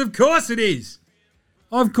 Yes, of course it is.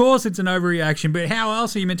 Of course it's an overreaction, but how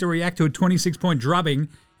else are you meant to react to a 26-point drubbing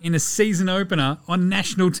in a season opener on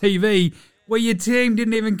national TV where your team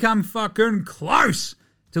didn't even come fucking close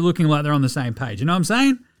to looking like they're on the same page? You know what I'm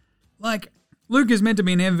saying? Like, Luke is meant to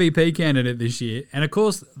be an MVP candidate this year, and of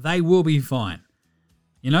course they will be fine.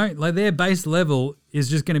 You know, like their base level is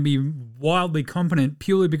just going to be wildly competent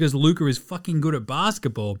purely because Luka is fucking good at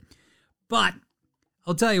basketball. But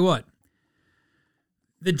I'll tell you what,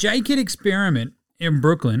 the J-Kid experiment in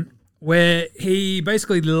Brooklyn, where he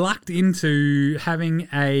basically lucked into having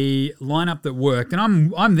a lineup that worked,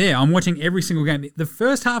 and I'm there, I'm watching every single game. The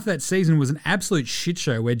first half of that season was an absolute shit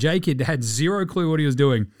show where J-Kid had zero clue what he was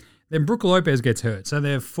doing. Then Brook Lopez gets hurt, so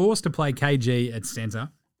they're forced to play KG at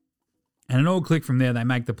center. And it all clicked from there. They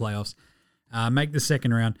make the playoffs, make the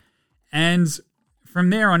second round. And from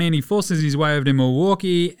there on in, he forces his way over to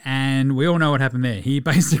Milwaukee, and we all know what happened there. He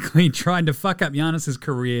basically tried to fuck up Giannis's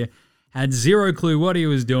career, had zero clue what he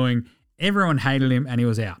was doing. Everyone hated him, and he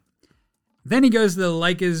was out. Then he goes to the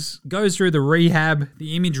Lakers, goes through the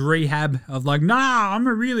image rehab of like, nah, I'm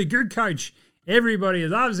a really good coach. Everybody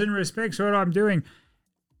loves and respects what I'm doing.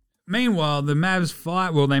 Meanwhile, the Mavs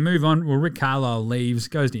fight. Well, they move on. Well, Rick Carlisle leaves,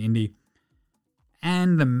 goes to Indy.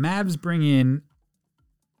 And the Mavs bring in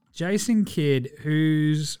Jason Kidd,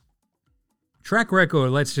 whose track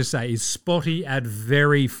record, let's just say, is spotty at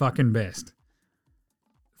very fucking best.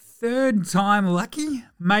 Third time lucky?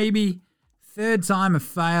 Maybe. Third time a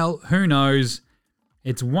fail. Who knows?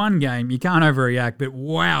 It's one game. You can't overreact, but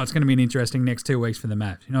wow, it's going to be an interesting next 2 weeks for the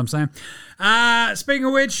Mavs. You know what I'm saying? Speaking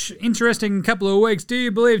of which, interesting couple of weeks. Do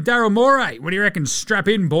you believe Daryl Morey? What do you reckon? Strap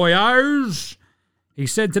in, boyos. He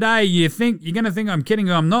said today, you're going to think I'm kidding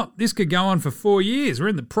or I'm not. This could go on for 4 years. We're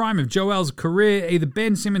in the prime of Joel's career. Either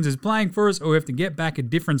Ben Simmons is playing for us or we have to get back a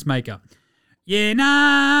difference maker. Yeah,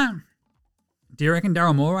 nah. Do you reckon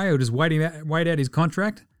Daryl Morey will just wait out his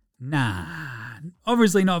contract? Nah.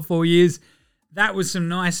 Obviously not 4 years. That was some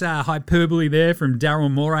nice hyperbole there from Daryl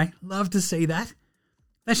Morey. Love to see that.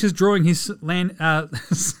 That's just drawing his line in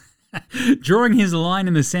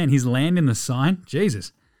the sand. His land in the sign.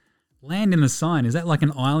 Jesus. Land in the sign. Is that like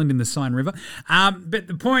an island in the Seine River? But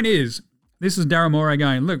the point is, this is Daryl Morey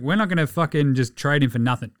going, look, we're not going to fucking just trade him for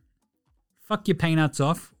nothing. Fuck your peanuts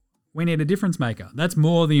off. We need a difference maker. That's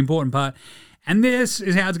more the important part. And this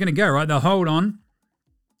is how it's going to go, right? They'll hold on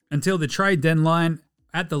until the trade deadline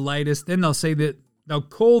at the latest. Then they'll see that they'll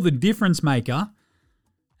call the difference maker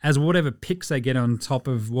as whatever picks they get on top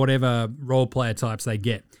of whatever role player types they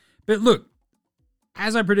get. But look,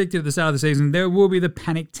 as I predicted at the start of the season, there will be the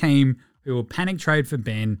panic team who will panic trade for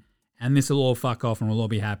Ben, and this will all fuck off and we'll all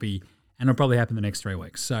be happy, and it'll probably happen the next 3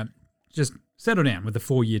 weeks. So just settle down with the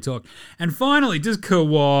 4-year talk. And finally, does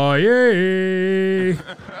Kawhi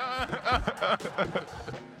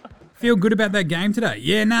feel good about that game today?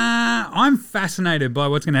 Yeah, nah. I'm fascinated by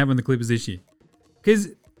what's going to happen with the Clippers this year. Because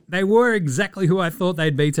they were exactly who I thought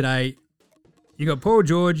they'd be today. You got Paul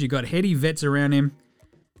George, you got heady vets around him.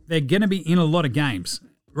 They're going to be in a lot of games,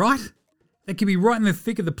 right? They could be right in the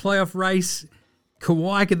thick of the playoff race.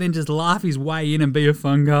 Kawhi could then just laugh his way in and be a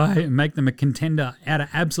fun guy and make them a contender out of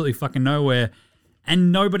absolutely fucking nowhere.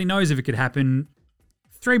 And nobody knows if it could happen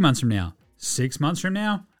 3 months from now, 6 months from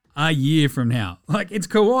now, a year from now. Like, it's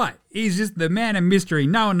Kawhi. He's just the man of mystery.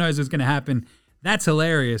 No one knows what's going to happen. That's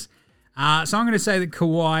hilarious. So I'm going to say that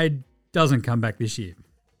Kawhi doesn't come back this year.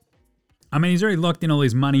 I mean, he's already locked in all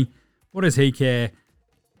his money. What does he care?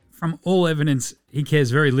 From all evidence, he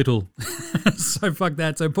cares very little. So fuck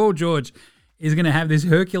that. So Paul George is going to have this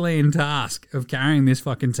Herculean task of carrying this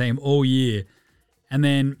fucking team all year. And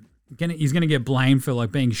then he's going to get blamed for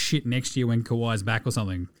like being shit next year when Kawhi's back or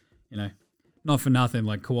something. You know, not for nothing,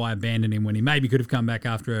 like Kawhi abandoned him when he maybe could have come back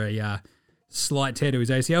after a slight tear to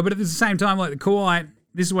his ACL. But at the same time, like Kawhi,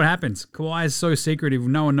 this is what happens. Kawhi is so secretive.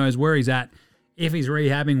 No one knows where he's at, if he's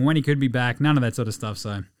rehabbing, when he could be back, none of that sort of stuff.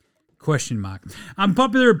 So, question mark.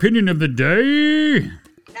 Unpopular opinion of the day.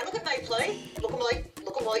 Now look at me, please. Look at me.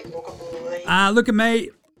 Look at me. Look at me. Look at me.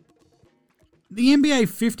 The NBA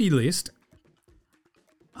 50 list.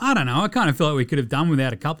 I don't know. I kind of feel like we could have done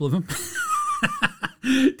without a couple of them.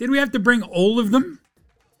 Did we have to bring all of them?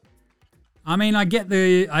 I mean, I get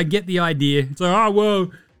the idea. It's like, oh,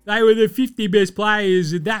 well, they were the 50 best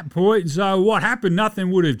players at that point, so what happened? Nothing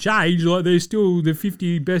would have changed. Like, they're still the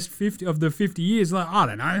 50 best 50 of the 50 years. Like, I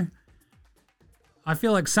don't know. I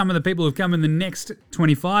feel like some of the people who've come in the next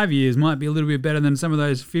 25 years might be a little bit better than some of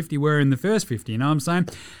those 50 were in the first 50, you know what I'm saying?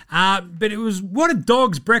 But it was, what a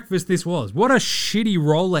dog's breakfast this was. What a shitty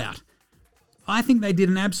rollout. I think they did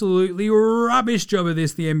an absolutely rubbish job of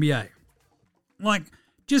this, the NBA. Like,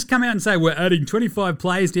 just come out and say, we're adding 25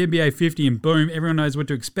 players to NBA 50 and boom, everyone knows what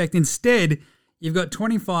to expect. Instead, you've got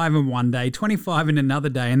 25 in one day, 25 in another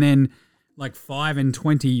day, and then like 5 and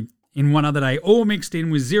 20 in one other day, all mixed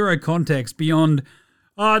in with zero context beyond,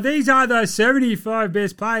 oh, these are the 75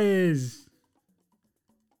 best players.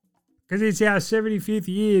 Because it's our 75th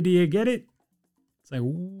year, do you get it? It's like,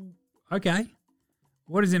 okay.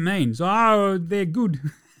 What does it mean? So, oh, they're good.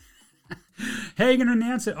 How are you going to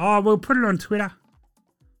announce it? Oh, we'll put it on Twitter.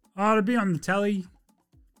 Oh, it'll be on the telly.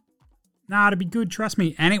 Nah, it'll be good, trust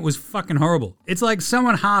me. And it was fucking horrible. It's like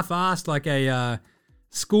someone half-assed like a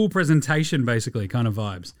school presentation, basically, kind of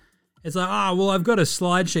vibes. It's like, oh, well, I've got a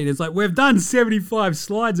slide sheet. It's like, we've done 75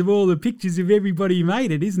 slides of all the pictures of everybody who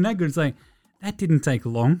made it. Isn't that good? It's like, that didn't take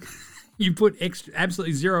long. You put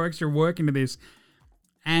absolutely zero extra work into this.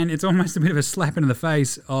 And it's almost a bit of a slap into the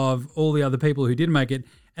face of all the other people who did make it.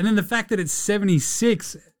 And then the fact that it's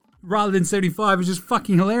 76 rather than 75 is just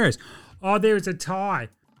fucking hilarious. Oh, there's a tie.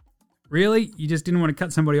 Really? You just didn't want to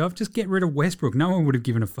cut somebody off? Just get rid of Westbrook. No one would have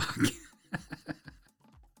given a fuck.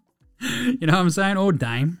 You know what I'm saying? Or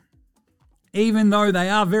Dame. Even though they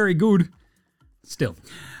are very good, still.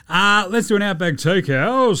 Let's do an Outback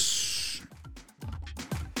Takehouse.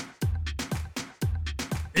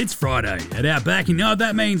 It's Friday at Outback. You know what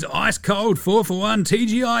that means? Ice cold 4-for-1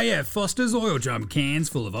 TGIF Foster's oil drum cans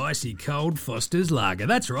full of icy cold Foster's lager.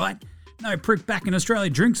 That's right. No prick back in Australia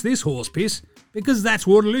drinks this horse piss because that's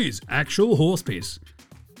what it is. Actual horse piss.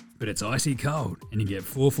 But it's icy cold and you get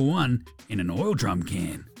 4-for-1 in an oil drum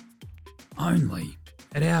can. Only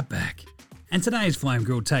at Outback. And today's Flame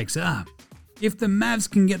Grill takes up. If the Mavs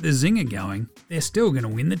can get the zinger going, they're still going to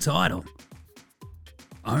win the title.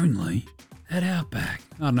 Only at Outback.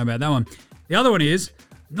 I don't know about that one. The other one is,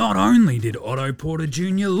 not only did Otto Porter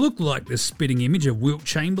Jr. look like the spitting image of Wilt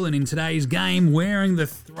Chamberlain in today's game wearing the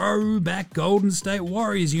throwback Golden State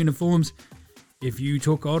Warriors uniforms, if you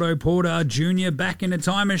took Otto Porter Jr. back in a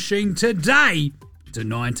time machine today to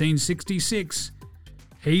 1966,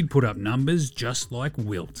 he'd put up numbers just like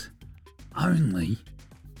Wilt. Only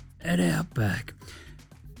at Outback.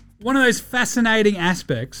 One of those fascinating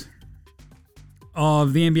aspects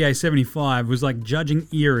of the NBA 75 was like judging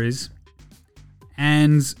eras,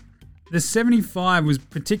 and the 75 was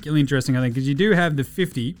particularly interesting, I think, because you do have the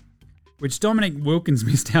 50, which Dominic Wilkins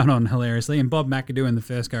missed out on hilariously, and Bob McAdoo in the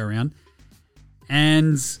first go around.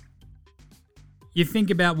 And you think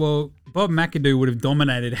about, well, Bob McAdoo would have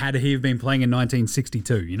dominated had he have been playing in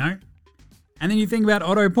 1962, you know? And then you think about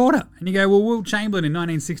Otto Porter, and you go, well, Wilt Chamberlain in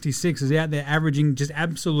 1966 is out there averaging just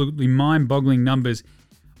absolutely mind-boggling numbers.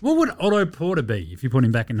 What would Otto Porter be if you put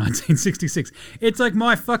him back in 1966? It's like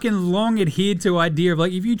my fucking long adhered to idea of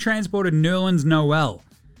like if you transported Nerlens Noel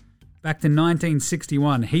back to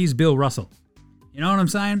 1961, he's Bill Russell. You know what I'm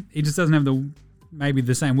saying? He just doesn't have maybe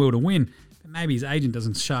the same will to win, but maybe his agent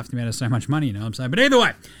doesn't shaft him out of so much money, you know what I'm saying? But either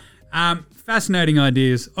way, fascinating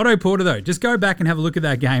ideas. Otto Porter though, just go back and have a look at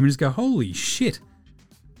that game and just go, holy shit.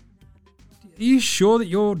 Are you sure that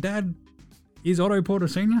your dad is Otto Porter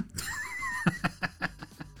Sr.?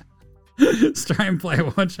 Australian Player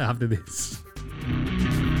Watch after this.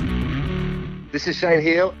 This is Shane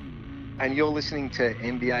Heal, and you're listening to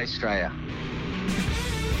NBA Australia.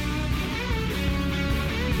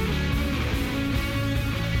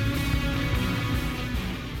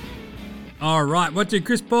 All right, what do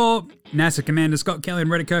Chris Paul, NASA Commander Scott Kelly,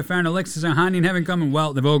 and Reddit co-founder Alexis Ohanian have in common?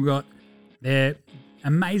 Well, they've all got their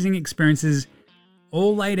amazing experiences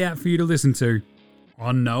all laid out for you to listen to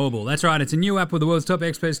on Knowable. That's right, it's a new app where the world's top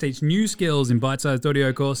experts teach new skills in bite-sized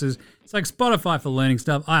audio courses. It's like Spotify for learning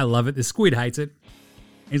stuff. I love it. The squid hates it.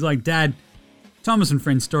 He's like, Dad, Thomas and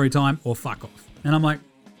Friends story time or fuck off. And I'm like,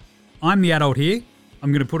 I'm the adult here.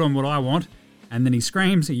 I'm going to put on what I want. And then he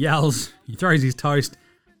screams, he yells, he throws his toast.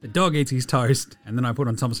 The dog eats his toast, and then I put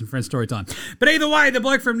on Thomas and Friends story time. But either way, the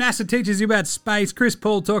bloke from NASA teaches you about space. Chris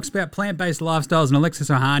Paul talks about plant-based lifestyles, and Alexis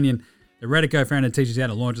Ohanian, the Reddit co-founder, teaches you how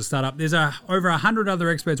to launch a startup. There's over 100 other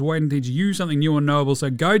experts waiting to teach you something new and Knowable, so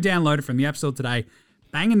go download it from the App Store today,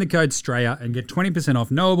 bang in the code STRAYA, and get 20% off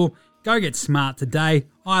Knowable. Go get smart today.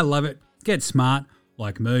 I love it. Get smart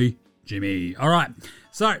like me, Jimmy. All right,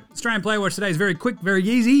 so Australian Player Watch today is very quick, very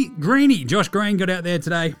easy. Greeny, Josh Green got out there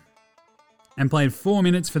today and played 4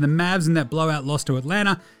 minutes for the Mavs in that blowout loss to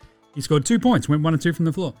Atlanta. He scored 2 points, went 1 or 2 from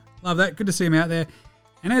the floor. Love that. Good to see him out there.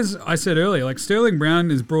 And as I said earlier, like Sterling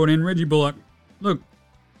Brown is brought in, Reggie Bullock. Look,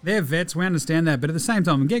 they're vets, we understand that, but at the same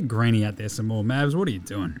time, get Greeny out there some more. Mavs, what are you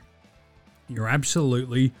doing? You're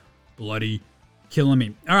absolutely bloody killing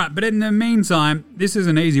me. All right, but in the meantime, this is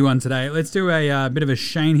an easy one today. Let's do a bit of a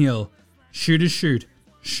Shane Hill shoot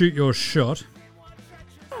your shot.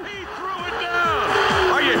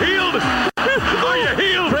 Are you healed? Are you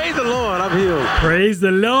healed? Praise the Lord, I'm healed. Praise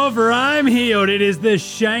the Lord, for I'm healed. It is the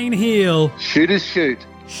Shane Hill Shooters Shoot.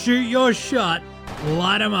 Shoot Your Shot,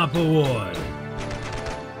 Light 'em Up award.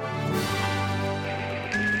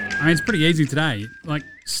 I mean, it's pretty easy today. Like,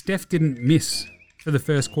 Steph didn't miss for the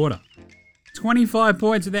first quarter. 25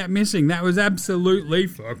 points without missing. That was absolutely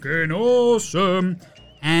fucking awesome.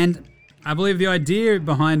 And I believe the idea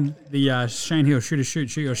behind the Shane Hill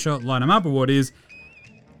Shoot Your Shot, Light 'em Up award is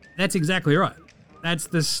that's exactly right. That's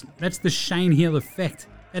the Shane Hill effect.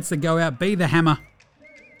 That's the go out, be the hammer,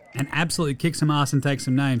 and absolutely kick some ass and take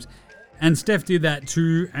some names. And Steph did that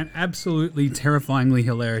to an absolutely terrifyingly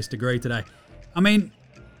hilarious degree today. I mean,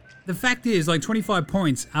 the fact is, like 25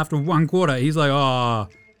 points after one quarter, he's like, oh,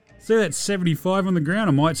 see that 75 on the ground,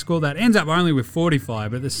 I might score that. Ends up only with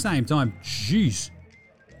 45, but at the same time, jeez,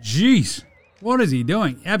 what is he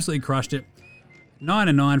doing? Absolutely crushed it. 9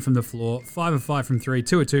 of 9 from the floor, 5 of 5 from 3,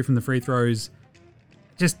 2 of 2 from the free throws.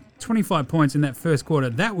 Just 25 points in that first quarter.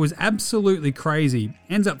 That was absolutely crazy.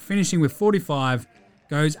 Ends up finishing with 45,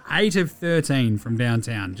 goes 8 of 13 from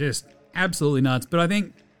downtown. Just absolutely nuts. But I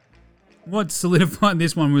think what solidified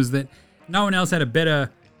this one was that no one else had a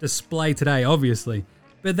better display today, obviously.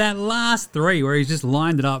 But that last three where he's just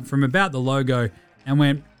lined it up from about the logo and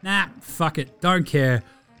went, nah, fuck it, don't care.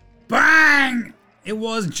 Bang! It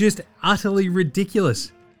was just utterly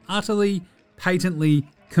ridiculous. Utterly, patently,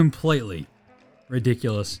 completely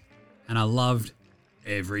ridiculous. And I loved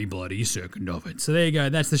every bloody second of it. So there you go.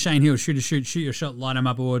 That's the Shane Hill Shoot Your Shot, Light 'em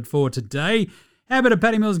Up award for today. How about a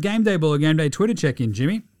Paddy Mills Game Day Ball, Game Day Twitter check-in,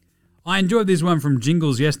 Jimmy? I enjoyed this one from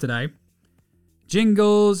Jingles yesterday.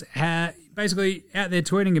 Jingles basically out there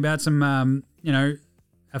tweeting about some, a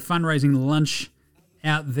fundraising lunch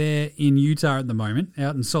out there in Utah at the moment,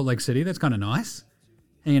 out in Salt Lake City. That's kind of nice.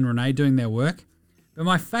 He and Renee doing their work. But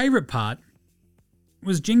my favourite part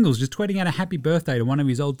was Jingles just tweeting out a happy birthday to one of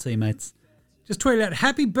his old teammates. Just tweeted out,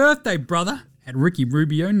 happy birthday, brother, at Ricky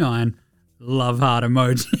Rubio 9. Love heart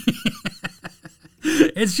emoji.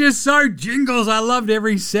 It's just so Jingles. I loved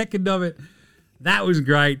every second of it. That was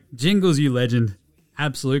great. Jingles, you legend.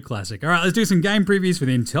 Absolute classic. All right, let's do some game previews for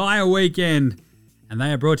the entire weekend. And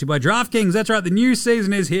they are brought to you by DraftKings. That's right, the new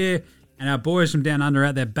season is here. And our boys from down under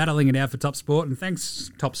out there battling it out for top spot. And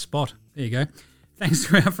thanks, top spot. There you go. Thanks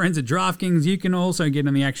to our friends at DraftKings. You can also get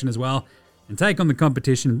in the action as well and take on the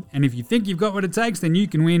competition. And if you think you've got what it takes, then you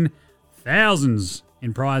can win thousands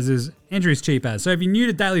in prizes. Entries cheap as. So if you're new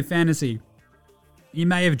to daily fantasy, you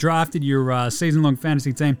may have drafted your season-long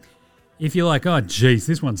fantasy team. If you're like, oh, geez,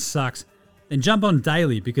 this one sucks, then jump on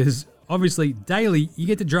daily because obviously daily you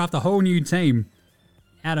get to draft a whole new team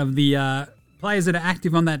out of the players that are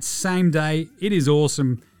active on that same day. It is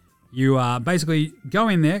awesome. You basically go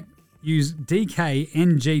in there, use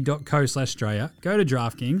dkng.co/Australia, go to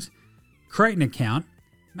DraftKings, create an account,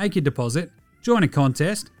 make your deposit, join a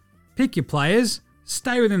contest, pick your players,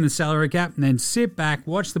 stay within the salary cap, and then sit back,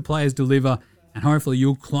 watch the players deliver, and hopefully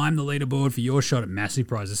you'll climb the leaderboard for your shot at massive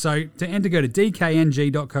prizes. So to enter, go to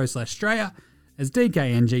dkng.co/Australia. That's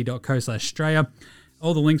dkng.co/Australia.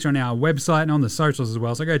 All the links are on our website and on the socials as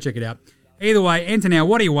well, so go check it out. Either way, enter now.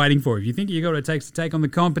 What are you waiting for? If you think you got what it takes to take on the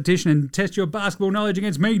competition and test your basketball knowledge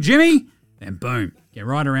against me, Jimmy, then boom, get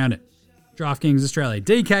right around it. DraftKings Australia,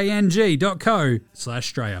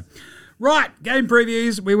 dkng.co/Australia. Right, game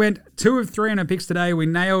previews. We went 2 of 3 on our picks today. We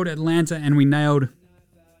nailed Atlanta and we nailed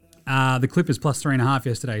the Clippers plus 3.5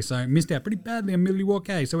 yesterday, so missed out pretty badly on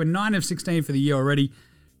Milwaukee. So we're 9 of 16 for the year already.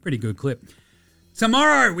 Pretty good clip.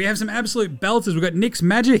 Tomorrow, we have some absolute belters. We've got Knicks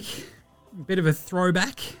Magic. A bit of a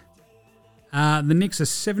throwback. The Knicks are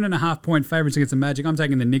 7.5-point favourites against the Magic. I'm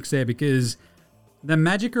taking the Knicks there because the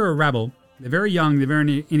Magic are a rabble. They're very young. They're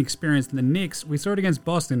very inexperienced. And the Knicks, we saw it against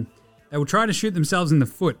Boston. They will try to shoot themselves in the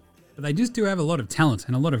foot, but they just do have a lot of talent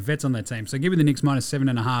and a lot of vets on that team. So give me the Knicks minus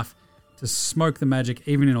 7.5 to smoke the Magic,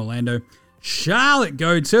 even in Orlando. Charlotte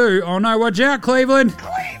go to. Oh no, watch out, Cleveland.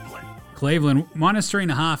 Cleveland minus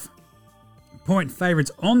 3.5-point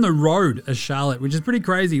favourites on the road as Charlotte, which is pretty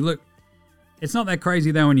crazy. Look, it's not that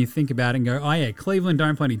crazy though when you think about it and go, oh yeah, Cleveland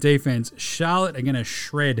don't play any defense. Charlotte are going to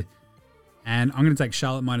shred. And I'm going to take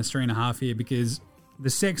Charlotte minus 3.5 here because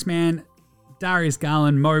the Sex Man, Darius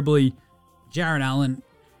Garland, Mobley, Jarrett Allen,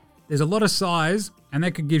 there's a lot of size and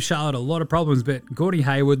that could give Charlotte a lot of problems, but Gordie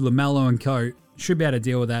Hayward, LaMelo and co should be able to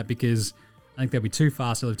deal with that because I think they'll be too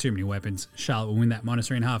fast. They'll have too many weapons. Charlotte will win that minus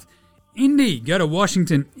 3.5. Indy go to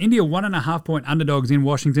Washington. Indy are 1.5-point underdogs in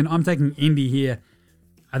Washington. I'm taking Indy here.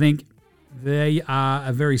 I think they are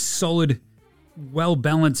a very solid,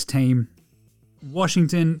 well-balanced team.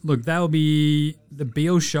 Washington, look, they'll be the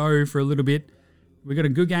Beal show for a little bit. We got a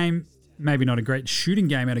good game, maybe not a great shooting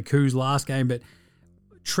game out of Kuz last game, but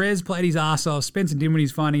Trez played his ass off. Spencer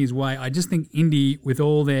Dinwiddie's finding his way. I just think Indy, with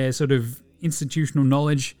all their sort of institutional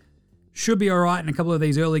knowledge, should be all right in a couple of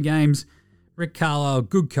these early games. Rick Carlisle,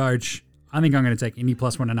 good coach. I think I'm going to take Indy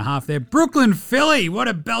plus 1.5 there. Brooklyn, Philly. What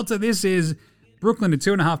a belter this is. Brooklyn are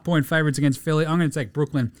 2.5-point favorites against Philly. I'm going to take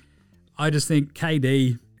Brooklyn. I just think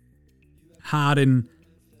KD, Harden,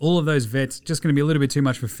 all of those vets, just going to be a little bit too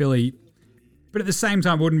much for Philly. But at the same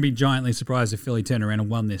time, I wouldn't be giantly surprised if Philly turned around and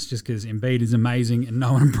won this just because Embiid is amazing and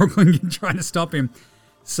no one in Brooklyn can try to stop him.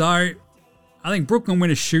 So I think Brooklyn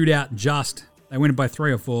win a shootout just. They win it by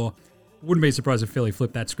 3 or 4. Wouldn't be surprised if Philly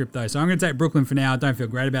flipped that script though. So I'm going to take Brooklyn for now. I don't feel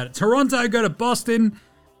great about it. Toronto go to Boston.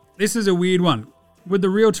 This is a weird one. Would the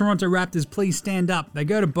real Toronto Raptors please stand up? They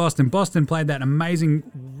go to Boston. Boston played that amazing,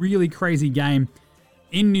 really crazy game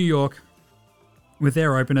in New York with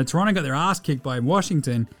their opener. Toronto got their ass kicked by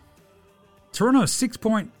Washington. Toronto are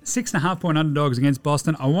 6.5-point underdogs against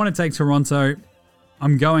Boston. I want to take Toronto.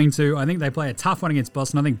 I'm going to. I think they play a tough one against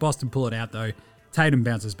Boston. I think Boston pull it out, though. Tatum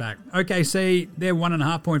bounces back. OKC, they're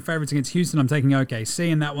 1.5-point favorites against Houston. I'm taking OKC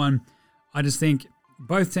in that one. I just think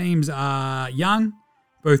both teams are young.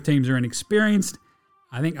 Both teams are inexperienced.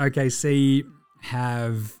 I think OKC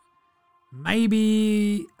have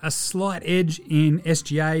maybe a slight edge in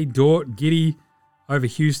SGA, Dort, Giddey over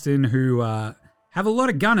Houston, who have a lot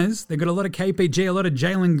of gunners. They've got a lot of KPG, a lot of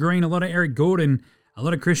Jalen Green, a lot of Eric Gordon, a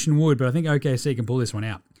lot of Christian Wood, but I think OKC can pull this one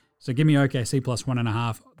out. So give me OKC plus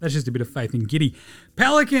 1.5. That's just a bit of faith in Giddey.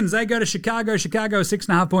 Pelicans, they go to Chicago. Chicago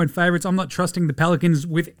 6.5-point favorites. I'm not trusting the Pelicans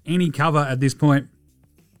with any cover at this point.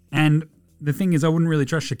 And the thing is, I wouldn't really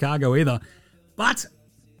trust Chicago either. But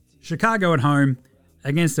Chicago at home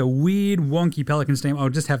against a weird, wonky Pelicans team. I'll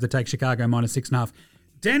just have to take Chicago minus 6.5.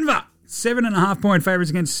 Denver, 7.5-point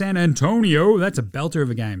favorites against San Antonio. That's a belter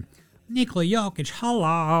of a game. Nikola Jokic,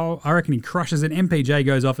 hello. I reckon he crushes it. MPJ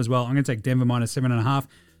goes off as well. I'm going to take Denver minus 7.5.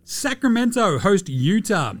 Sacramento host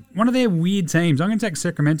Utah. One of their weird teams. I'm going to take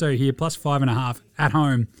Sacramento here, plus 5.5 at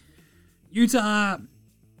home. Utah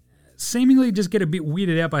seemingly just get a bit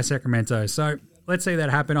weirded out by Sacramento. So let's see that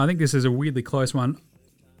happen. I think this is a weirdly close one.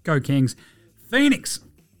 Go Kings. Phoenix,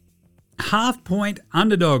 0.5-point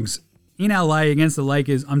underdogs in LA against the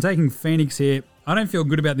Lakers. I'm taking Phoenix here. I don't feel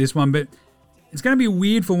good about this one, but it's going to be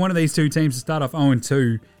weird for one of these two teams to start off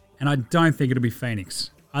 0-2, and I don't think it'll be Phoenix.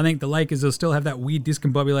 I think the Lakers will still have that weird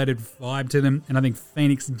discombobulated vibe to them, and I think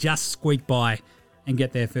Phoenix just squeak by and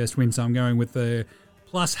get their first win. So I'm going with the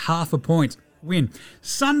plus 0.5 point win.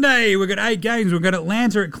 Sunday, we've got 8 games. We've got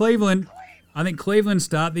Atlanta at Cleveland. I think Cleveland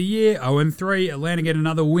start the year 0-3. Atlanta get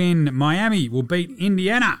another win. Miami will beat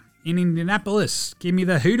Indiana in Indianapolis. Give me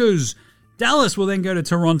the Hooters. Dallas will then go to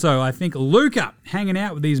Toronto. I think Luka hanging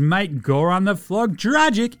out with his mate Goran the Flog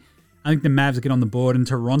Dragic. I think the Mavs get on the board, and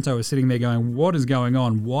Toronto is sitting there going, what is going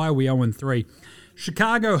on? Why are we 0-3?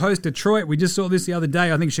 Chicago host Detroit. We just saw this the other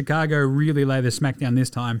day. I think Chicago really lay their smack down this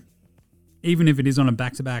time, even if it is on a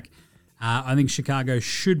back-to-back. I think Chicago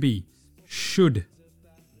should be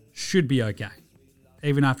okay.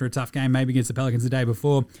 Even after a tough game, maybe against the Pelicans the day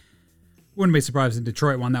before. Wouldn't be surprised if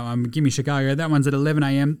Detroit won that one. Give me Chicago. That one's at 11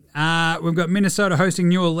 a.m. We've got Minnesota hosting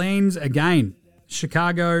New Orleans again.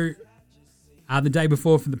 Chicago the day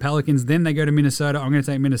before for the Pelicans. Then they go to Minnesota. I'm going to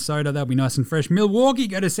take Minnesota. That'll be nice and fresh. Milwaukee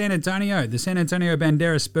go to San Antonio. The San Antonio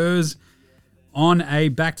Bandera Spurs on a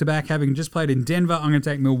back-to-back, having just played in Denver. I'm going to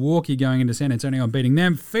take Milwaukee going into San Antonio and beating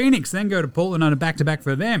them. Phoenix then go to Portland on a back-to-back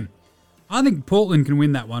for them. I think Portland can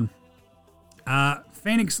win that one.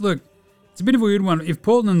 Phoenix, look, it's a bit of a weird one. If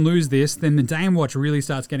Portland lose this, then the Dame watch really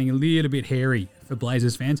starts getting a little bit hairy for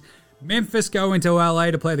Blazers fans. Memphis go into LA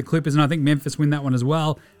to play the Clippers, and I think Memphis win that one as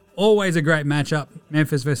well. Always a great matchup.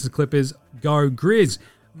 Memphis versus Clippers. Go Grizz.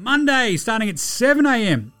 Monday, starting at 7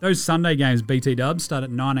 a.m. Those Sunday games, BT Dubs, start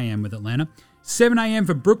at 9 a.m. with Atlanta. 7 a.m.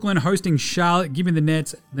 for Brooklyn hosting Charlotte. Give me the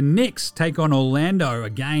Nets. The Knicks take on Orlando.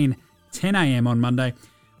 Again, 10 a.m. on Monday.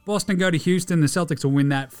 Boston go to Houston. The Celtics will win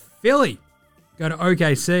that. Philly go to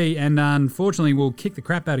OKC, and unfortunately will kick the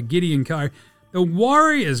crap out of Giddey and co. The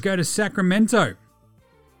Warriors go to Sacramento.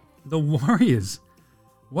 The Warriors.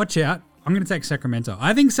 Watch out. I'm going to take Sacramento.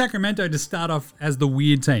 I think Sacramento to start off as the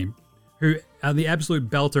weird team, who are the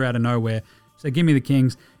absolute belter out of nowhere. So give me the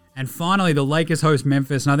Kings. And finally, the Lakers host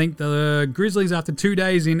Memphis. And I think the Grizzlies, after 2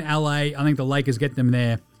 days in LA, I think the Lakers get them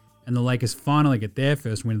there. And the Lakers finally get their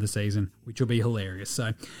first win of the season, which will be hilarious.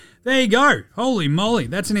 So there you go. Holy moly.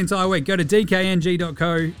 That's an entire week. Go to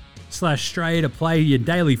dkng.co/stray to play your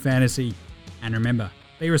daily fantasy. And remember,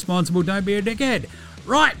 be responsible, don't be a dickhead.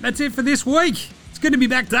 Right, that's it for this week. It's good to be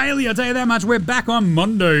back daily, I'll tell you that much. We're back on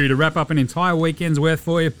Monday to wrap up an entire weekend's worth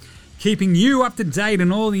for you, keeping you up to date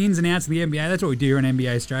on all the ins and outs of the NBA. That's what we do here on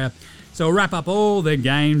NBA Australia. So we'll wrap up all the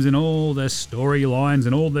games and all the storylines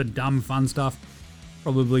and all the dumb fun stuff.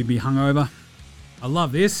 Probably be hungover. I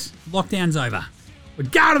love this. Lockdown's over. We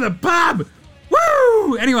go to the pub!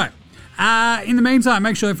 Woo! Anyway, in the meantime,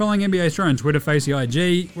 make sure you're following NBA Australia on Twitter, Facebook,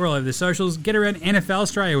 IG. We're all over the socials. Get around NFL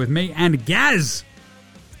Australia with me and Gaz.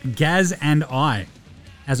 Gaz and I,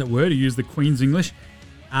 as it were, to use the Queen's English.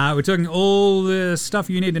 We're talking all the stuff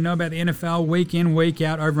you need to know about the NFL week in, week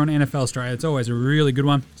out over on NFL Australia. It's always a really good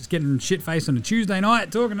one. Just getting shit-faced on a Tuesday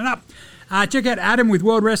night, talking it up. Check out Adam with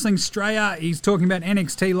World Wrestling Australia. He's talking about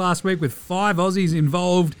NXT last week with 5 Aussies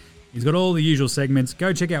involved. He's got all the usual segments.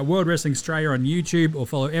 Go check out World Wrestling Australia on YouTube or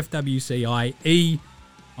follow FWCIE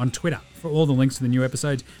on Twitter for all the links to the new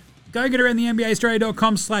episodes. Go get around the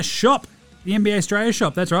NBAAustralia.com/shop. The NBA Australia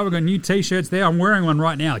shop. That's right. We've got new t-shirts there. I'm wearing one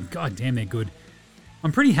right now. God damn, they're good.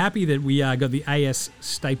 I'm pretty happy that we got the AS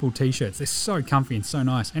staple t-shirts. They're so comfy and so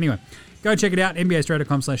nice. Anyway, go check it out,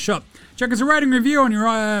 nbastraight.com/shop. Check us a rating review on your,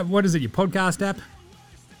 your podcast app.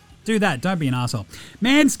 Do that. Don't be an arsehole.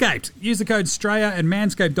 Manscaped. Use the code STRAYA at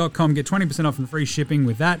manscaped.com. Get 20% off and free shipping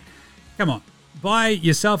with that. Come on. Buy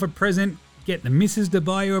yourself a present. Get the missus to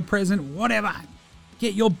buy you a present. Whatever.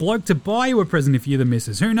 Get your bloke to buy you a present if you're the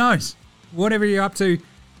missus. Who knows? Whatever you're up to,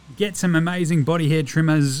 get some amazing body hair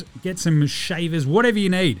trimmers. Get some shavers. Whatever you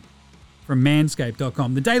need from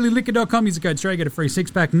manscaped.com. TheDailyLiquor.com. Use the code STRAYA. Get a free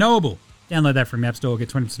six-pack. Knowable. Download that from the App Store. Get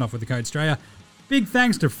 20% off with the code STRAYA. Big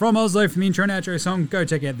thanks to From Oslo for the intro and outro song. Go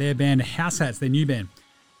check out their band, House Hats, their new band.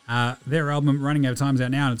 Their album, Running Out of Time, is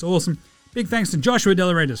out now, and it's awesome. Big thanks to Joshua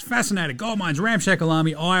Delarentis, Fascinator, Goldmines, Ramshackle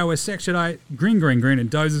Army, iOS, Section Green,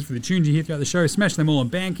 and Dozers for the tunes you hear throughout the show. Smash them all on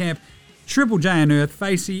Bandcamp, Triple J on Earth,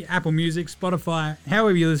 Facey, Apple Music, Spotify,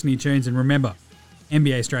 however you listen to your tunes. And remember,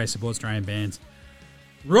 NBA Australia supports Australian bands.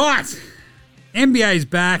 Right, NBA's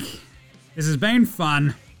back. This has been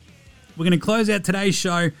fun. We're going to close out today's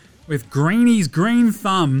show with Greenie's Green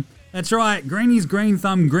Thumb. That's right, Greenie's Green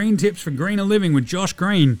Thumb, green tips for greener living with Josh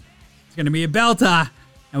Green. It's going to be a belter,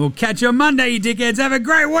 and we'll catch you on Monday, you dickheads. Have a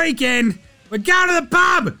great weekend. We're going to the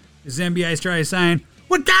pub. This is NBA Australia saying,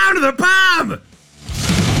 we're going to the pub.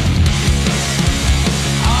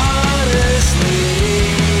 Honestly,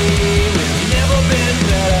 we've never been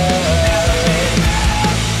better.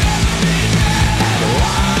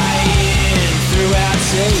 Lying throughout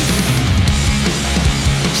tape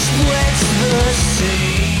spreads the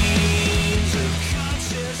seams of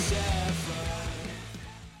conscious effort.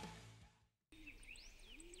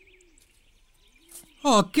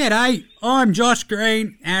 Oh, g'day. I'm Josh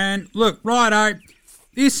Green, and look, righto.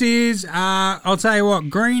 This is, I'll tell you what,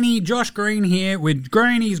 Josh Green here with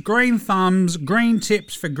Greenie's Green Thumbs, green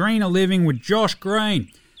tips for greener living with Josh Green.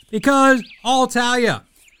 Because, I'll tell you,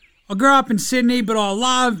 I grew up in Sydney, but I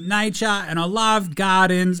love nature, and I love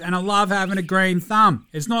gardens, and I love having a green thumb.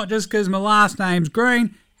 It's not just because my last name's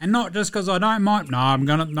Green, and not just because I don't mind. No, I'm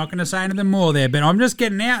not going to say anything more there, but I'm just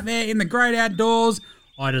getting out there in the great outdoors.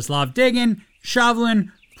 I just love digging,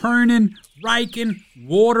 shoveling, pruning, raking,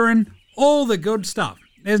 watering, all the good stuff.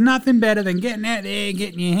 There's nothing better than getting out there,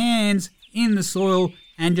 getting your hands in the soil,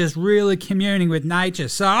 and just really communing with nature.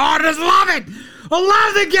 So I just love it. I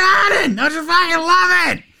love the garden. I just fucking love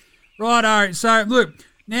it. Righto. So look,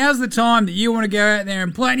 now's the time that you want to go out there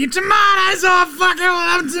and plant your tomatoes. Oh, I fucking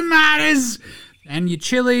love tomatoes. And your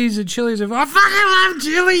chilies. I fucking love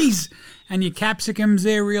chilies. And your capsicums,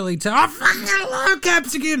 they're really tough. I fucking love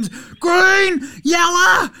capsicums. Green,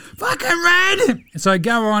 yellow, fucking red. So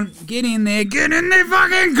go on, get in there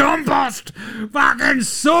fucking compost. Fucking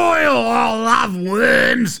soil. Oh, I love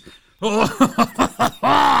worms. Oh,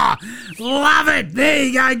 love it. There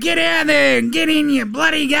you go. Get out there and get in your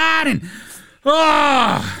bloody garden.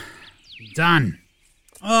 Oh, done.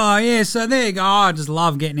 Oh, yeah, so there you go. I just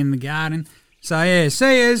love getting in the garden. So, yeah,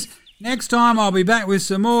 see yous. Next time I'll be back with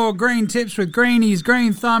some more green tips with Greenie's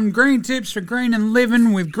Green Thumb, green tips for green and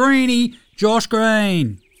living with Greenie, Josh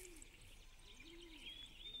Green.